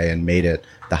buffet and made it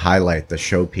the highlight, the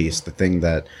showpiece, the thing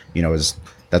that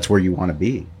that's where you want to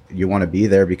be. You want to be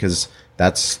there because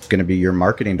that's going to be your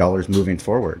marketing dollars moving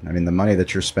forward. I mean, the money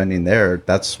that you're spending there,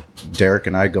 that's Derek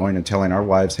and I going and telling our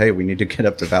wives, hey, we need to get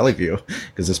up to Valley View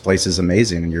because this place is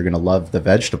amazing, and you're going to love the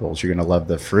vegetables. You're going to love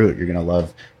the fruit. You're going to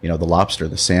love, the lobster,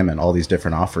 the salmon, all these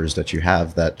different offers that you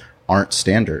have that aren't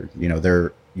standard.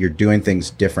 You're doing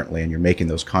things differently, and you're making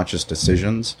those conscious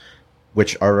decisions,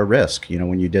 which are a risk.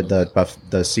 When you did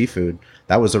the seafood,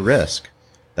 that was a risk.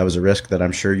 That was a risk that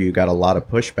I'm sure you got a lot of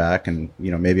pushback, and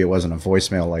maybe it wasn't a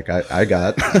voicemail like I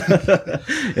got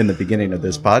in the beginning of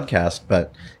this podcast,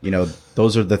 but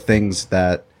those are the things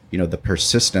that the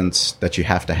persistence that you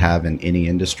have to have in any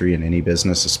industry, in any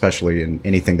business, especially in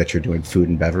anything that you're doing food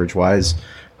and beverage wise.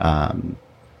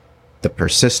 The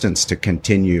persistence to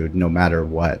continue no matter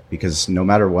what, because no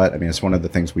matter what, I mean, it's one of the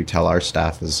things we tell our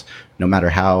staff is no matter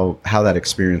how that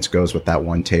experience goes with that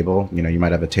one table, you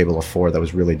might have a table of 4 that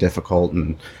was really difficult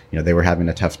and, they were having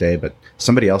a tough day, but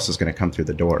somebody else is going to come through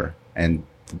the door, and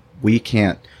we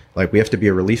can't, we have to be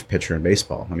a relief pitcher in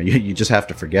baseball. I mean, you just have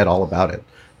to forget all about it.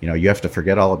 You have to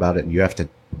forget all about it, and you have to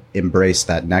embrace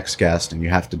that next guest, and you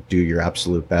have to do your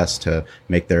absolute best to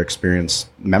make their experience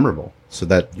memorable so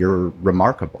that you're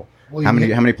remarkable. Well, how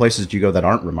many places do you go that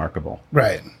aren't remarkable?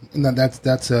 Right, and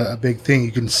that's a big thing.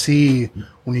 You can see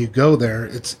when you go there,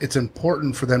 it's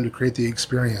important for them to create the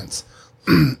experience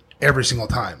every single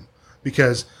time,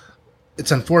 because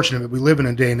it's unfortunate, but we live in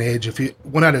a day and age. If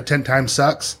 1 out of 10 times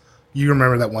sucks, you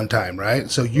remember that one time, right?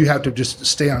 So you have to just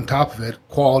stay on top of it,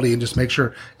 quality, and just make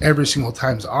sure every single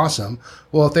time's awesome.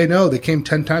 Well, if they know they came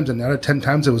 10 times and out of 10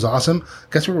 times it was awesome,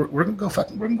 guess what? We're gonna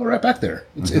go right back there.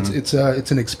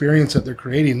 It's an experience that they're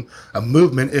creating, a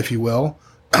movement, if you will,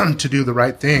 to do the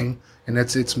right thing, and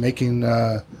it's making.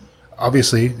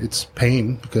 Obviously, it's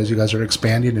paying because you guys are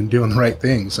expanding and doing the right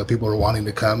thing. So people are wanting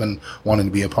to come and wanting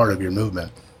to be a part of your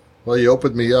movement. Well, you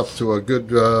opened me up to a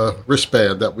good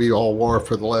wristband that we all wore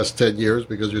for the last 10 years,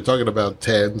 because you're talking about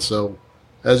 10. So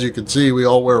as you can see, we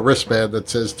all wear a wristband that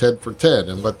says 10 for 10.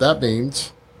 And what that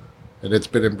means, and it's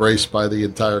been embraced by the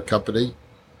entire company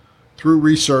through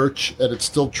research, and it's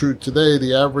still true today,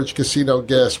 the average casino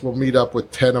guest will meet up with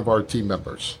 10 of our team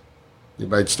members. You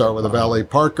might start with a valet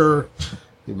parker.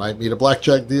 You might meet a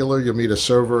blackjack dealer. You'll meet a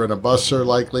server and a busser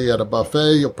likely at a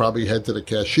buffet. You'll probably head to the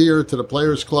cashier, to the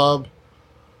players club.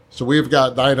 So we've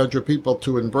got 900 people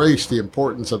to embrace the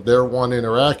importance of their one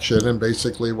interaction, and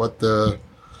basically what the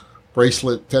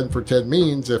bracelet 10 for 10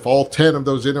 means. If all 10 of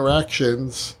those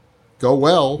interactions go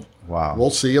well, wow, we'll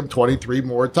see them 23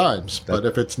 more times. But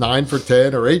if it's 9 for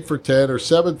 10 or 8 for 10 or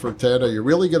 7 for 10, are you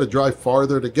really going to drive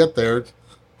farther to get there?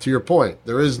 To your point,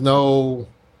 there is no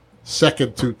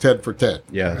second to 10 for 10.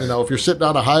 Yeah. You know, if you're sitting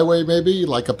on a highway, maybe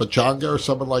like a Pachanga or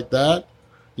something like that,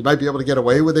 you might be able to get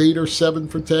away with 8 or 7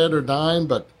 for 10 or 9,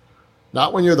 but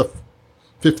not when you're the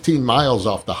 15 miles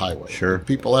off the highway. Sure.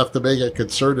 People have to make a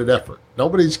concerted effort.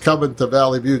 Nobody's coming to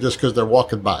Valley View just because they're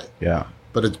walking by. Yeah.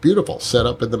 But it's beautiful. Set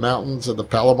up in the mountains of the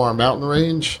Palomar Mountain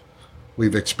Range.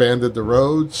 We've expanded the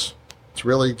roads. It's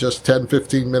really just 10,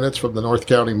 15 minutes from the North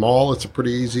County Mall. It's a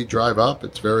pretty easy drive up.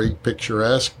 It's very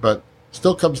picturesque, but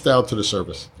still comes down to the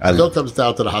service. Still comes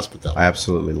down to the hospitality. I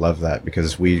absolutely love that,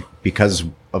 because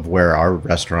of where our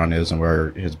restaurant is and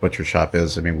where his butcher shop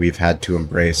is. I mean, we've had to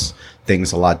embrace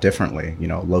things a lot differently. You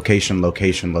know, location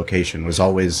was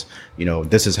always, you know,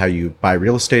 this is how you buy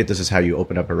real estate. This is how you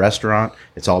open up a restaurant.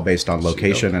 It's all based on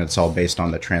location, and it's all based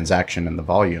on the transaction and the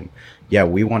volume. Yeah,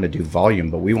 we want to do volume,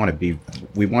 but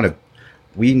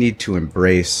we need to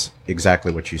embrace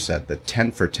exactly what you said, the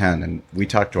 10 for 10. And we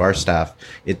talk to our staff.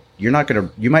 You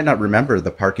might not remember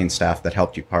the parking staff that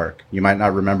helped you park. You might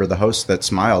not remember the host that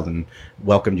smiled and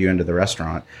welcomed you into the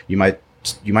restaurant. You might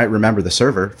remember the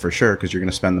server for sure, because you're going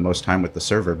to spend the most time with the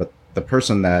server. But the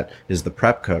person that is the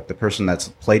prep cook, the person that's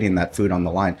plating that food on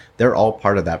the line, they're all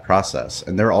part of that process.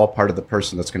 And they're all part of the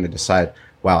person that's going to decide,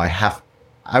 wow,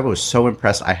 I was so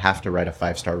impressed. I have to write a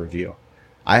 5-star review.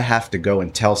 I have to go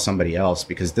and tell somebody else,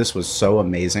 because this was so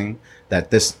amazing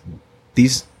that this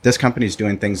company's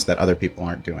doing things that other people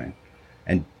aren't doing.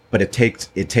 But it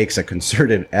takes a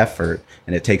concerted effort,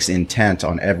 and it takes intent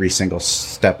on every single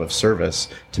step of service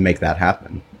to make that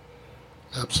happen.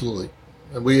 Absolutely.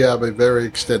 And we have a very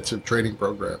extensive training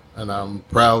program, and I'm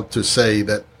proud to say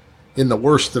that in the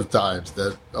worst of times,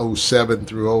 that 07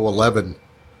 through 011,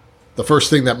 the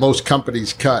first thing that most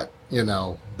companies cut, you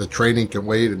know, the training can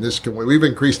wait and this can wait. We've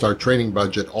increased our training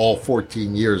budget all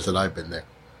 14 years that I've been there.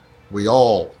 We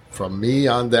all, from me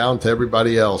on down to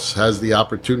everybody else, has the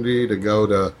opportunity to go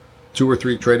to 2 or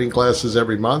 3 training classes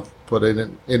every month, put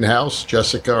in-house.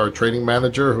 Jessica, our training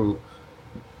manager, who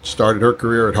started her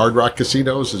career at Hard Rock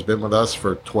Casinos, has been with us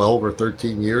for 12 or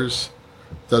 13 years,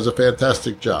 does a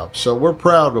fantastic job. So we're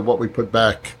proud of what we put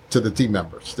back to the team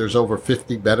members. There's over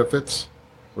 50 benefits.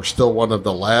 We're still one of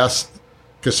the last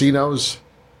casinos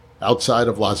outside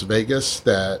of Las Vegas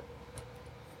that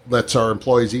lets our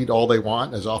employees eat all they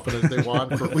want as often as they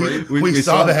want for free. we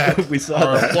saw that. We saw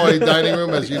Our that. employee dining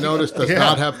room, as you noticed, does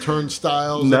not have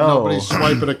turnstiles. No. And nobody's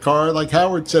swiping a card. Like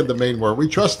Howard said, the main word, we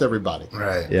trust everybody.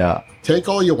 Right. Yeah. Take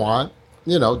all you want.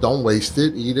 You know, don't waste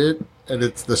it. Eat it. And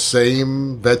it's the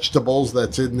same vegetables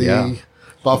that's in the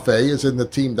buffet as in the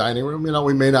team dining room. You know,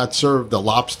 we may not serve the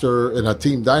lobster in a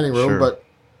team dining room, Sure. but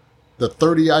the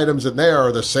 30 items in there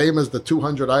are the same as the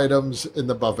 200 items in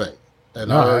the buffet.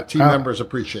 And our team members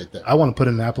appreciate that. I want to put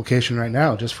in an application right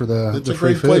now just for the It's the a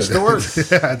free great place food. to work.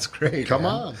 Yeah, it's great. Come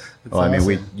man. on. It's Well, I mean,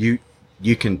 awesome.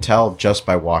 you can tell just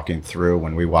by walking through,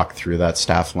 when we walk through that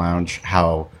staff lounge,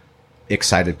 how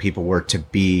excited people were to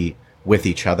be with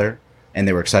each other, and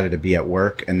they were excited to be at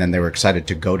work, and then they were excited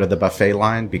to go to the buffet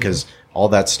line, because all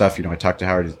that stuff, you know, I talked to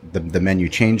Howard, the menu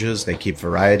changes, they keep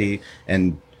variety,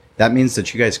 and that means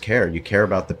that you guys care. You care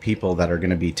about the people that are going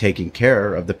to be taking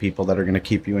care of the people that are going to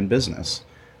keep you in business.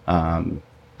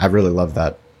 I really love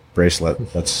that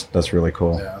bracelet. That's really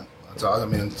cool. Yeah, That's all. I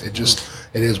mean, it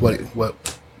is what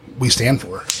we stand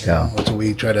for. Yeah. That's what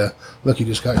we try to look. You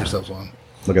just got yourselves one.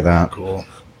 Look at that. Cool.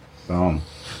 Boom.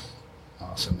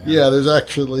 Awesome. Man. Yeah, there's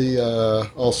actually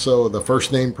also the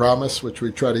first name promise, which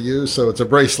we try to use. So it's a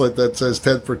bracelet that says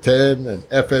 10 for 10 and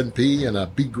FNP and a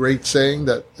be great saying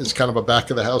that is kind of a back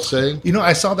of the house saying. You know,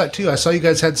 I saw that too. I saw you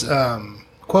guys had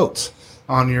quotes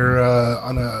on your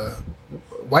on a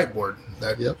whiteboard.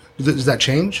 Yep. Does that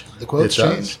change? The quotes It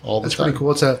does, change? all the That's time. pretty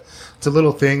cool. It's a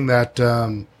little thing that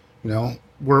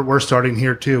we're starting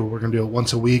here too. We're going to do it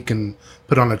once a week and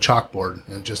put on a chalkboard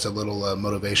and just a little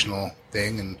motivational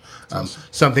thing. And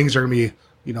some things are going to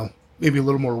be, maybe a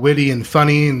little more witty and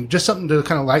funny and just something to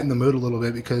kind of lighten the mood a little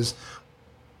bit because,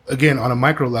 again, on a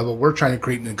micro level, we're trying to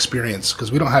create an experience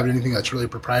because we don't have anything that's really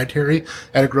proprietary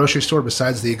at a grocery store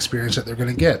besides the experience that they're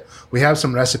going to get. We have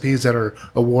some recipes that are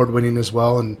award-winning as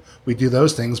well, and we do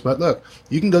those things. But look,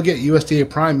 you can go get USDA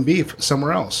Prime beef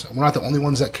somewhere else. We're not the only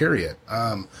ones that carry it.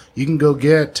 You can go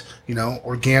get,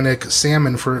 organic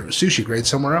salmon for sushi grade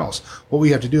somewhere else. What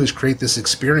we have to do is create this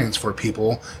experience for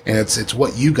people, and it's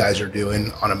what you guys are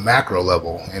doing on a macro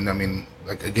level. And I mean,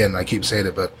 like, again, I keep saying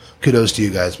it, but kudos to you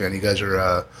guys, man. You guys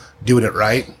are doing it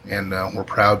right, and we're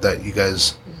proud that you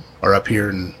guys are up here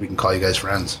and we can call you guys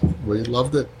friends. We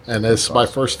loved it. And it's my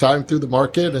first time through the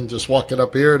market and just walking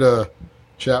up here to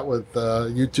chat with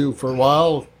you two for a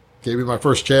while gave me my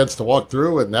first chance to walk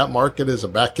through, and that market is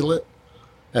immaculate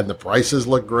and the prices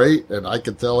look great and I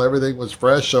could tell everything was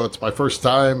fresh. So it's my first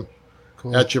time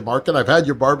at your market. I've had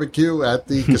your barbecue at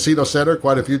the casino center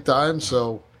quite a few times,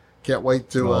 so can't wait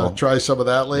to try some of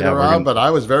that later on. But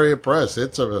I was very impressed.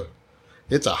 It's a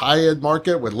high-end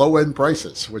market with low-end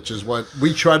prices, which is what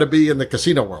we try to be in the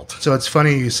casino world. So it's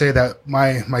funny you say that.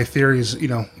 My theory is,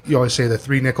 you always say the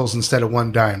 3 nickels instead of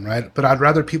 1 dime, right? But I'd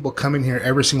rather people come in here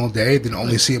every single day than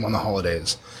only see them on the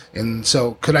holidays. And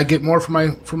so could I get more for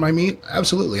my meat?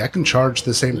 Absolutely. I can charge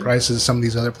the same prices some of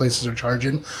these other places are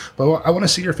charging, but I want to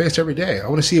see your face every day. I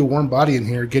want to see a warm body in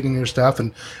here getting your stuff.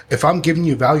 And if I'm giving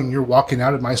you value and you're walking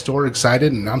out of my store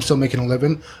excited and I'm still making a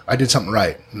living, I did something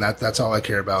right. And that's all I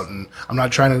care about. And I'm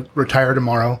not trying to retire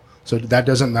tomorrow, so that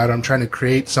doesn't matter. I'm trying to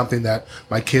create something that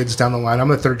my kids down the line,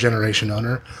 I'm a 3rd generation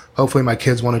owner. Hopefully my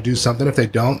kids want to do something. If they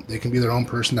don't, they can be their own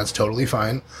person. That's totally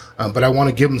fine. But I want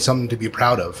to give them something to be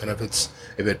proud of. And if it,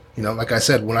 like I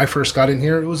said, when I first got in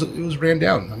here, it was ran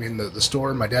down. I mean, the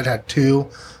store, my dad had 2.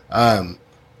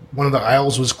 One of the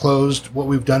aisles was closed. What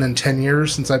we've done in 10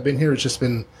 years since I've been here, it's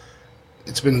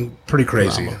been pretty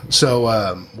crazy. Wow.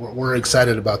 So we're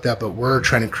excited about that, but we're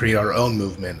trying to create our own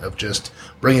movement of just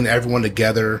bringing everyone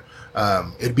together.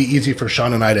 It'd be easy for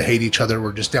Sean and I to hate each other.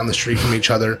 We're just down the street from each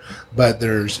other, but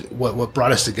there's what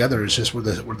brought us together is just we're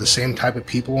the same type of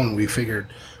people, and we figured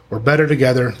we're better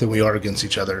together than we are against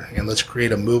each other. And let's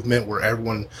create a movement where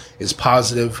everyone is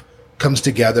positive, comes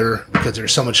together, because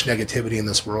there's so much negativity in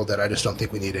this world that I just don't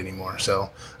think we need anymore. So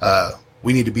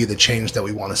we need to be the change that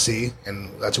we want to see, and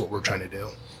that's what we're trying to do.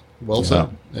 Well said.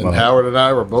 And Howard and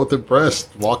I were both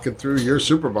impressed walking through your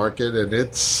supermarket, and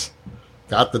it's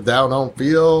got the down-home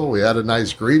feel. We had a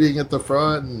nice greeting at the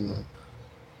front, and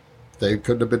they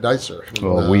couldn't have been nicer.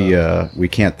 Well, we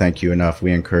can't thank you enough.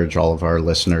 We encourage all of our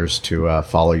listeners to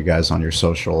follow you guys on your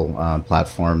social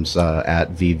platforms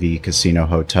at VV Casino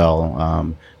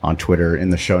Hotel on Twitter. In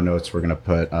the show notes, we're going to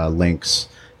put links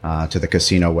to the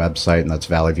casino website, and that's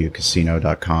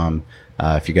valleyviewcasino.com.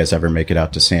 If you guys ever make it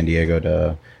out to San Diego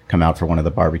to come out for one of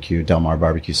the Del Mar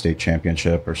Barbecue State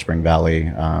Championship or Spring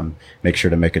Valley, make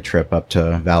sure to make a trip up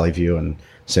to Valley View and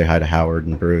say hi to Howard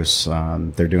and Bruce.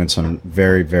 They're doing some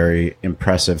very, very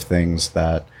impressive things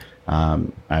that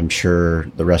I'm sure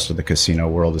the rest of the casino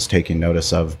world is taking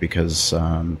notice of, because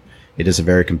it is a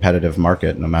very competitive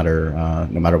market. No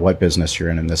matter what business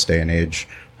you're in this day and age,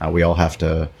 we all have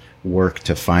to work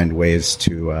to find ways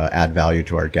to add value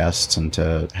to our guests and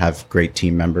to have great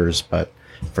team members. But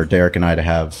for Derek and I to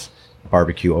have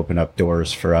barbecue open up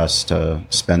doors for us to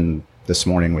spend this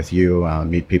morning with you,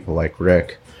 meet people like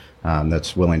Rick,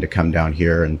 that's willing to come down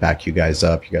here and back you guys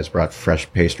up. You guys brought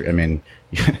fresh pastry. I mean,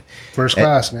 first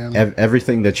class, man.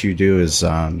 Everything that you do is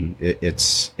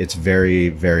it's very,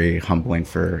 very humbling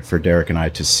for Derek and I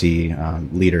to see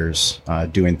leaders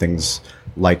doing things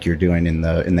like you're doing in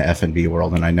the F&B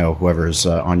world. And I know whoever's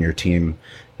on your team,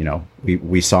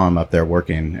 we saw him up there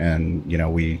working,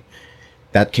 and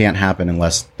that can't happen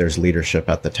unless there's leadership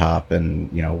at the top. And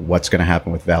what's going to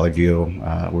happen with Valley View,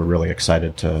 we're really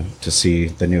excited to see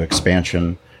the new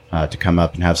expansion to come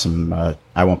up and have some.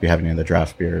 I won't be having any of the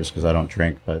draft beers because I don't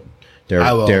drink, but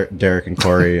Derek and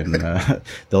Corey and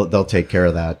they'll take care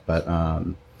of that. But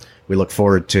we look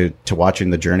forward to watching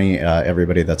the journey.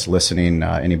 Everybody that's listening,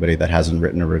 anybody that hasn't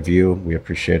written a review, we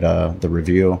appreciate the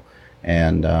review,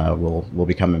 and we'll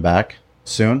be coming back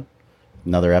soon.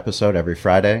 Another episode every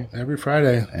Friday. Every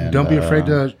Friday. And, don't be afraid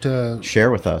to share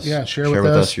with us. Yeah, share with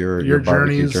us your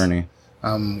barbecue journey.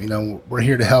 We're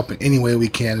here to help in any way we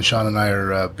can. Sean and I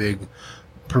are big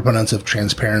proponents of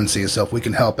transparency. So if we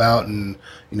can help out and,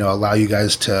 allow you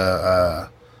guys to,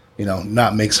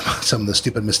 not make some of the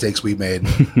stupid mistakes we made,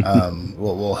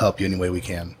 we'll help you any way we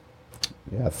can.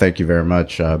 Yeah, thank you very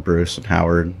much, Bruce and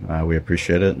Howard. We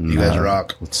appreciate it. And, you guys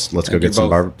rock. Let's go get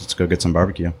some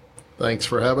barbecue. Thanks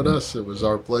for having us. It was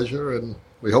our pleasure, and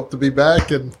we hope to be back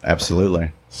and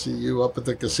absolutely see you up at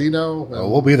the casino.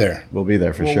 We'll be there. We'll be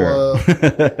there for sure.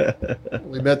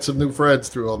 We met some new friends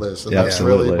through all this, and that's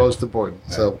absolutely really most important.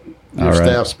 So your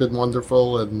staff's been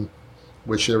wonderful, and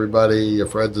wish everybody, your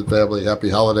friends and family, happy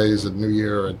holidays and New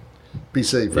Year, and be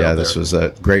safe. Yeah, this was a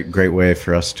great way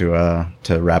for us to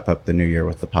wrap up the new year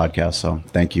with the podcast. So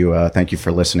thank you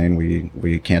for listening.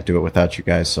 We can't do it without you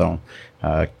guys. So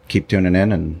keep tuning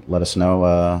in and let us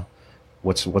know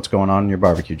what's going on in your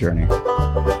barbecue journey.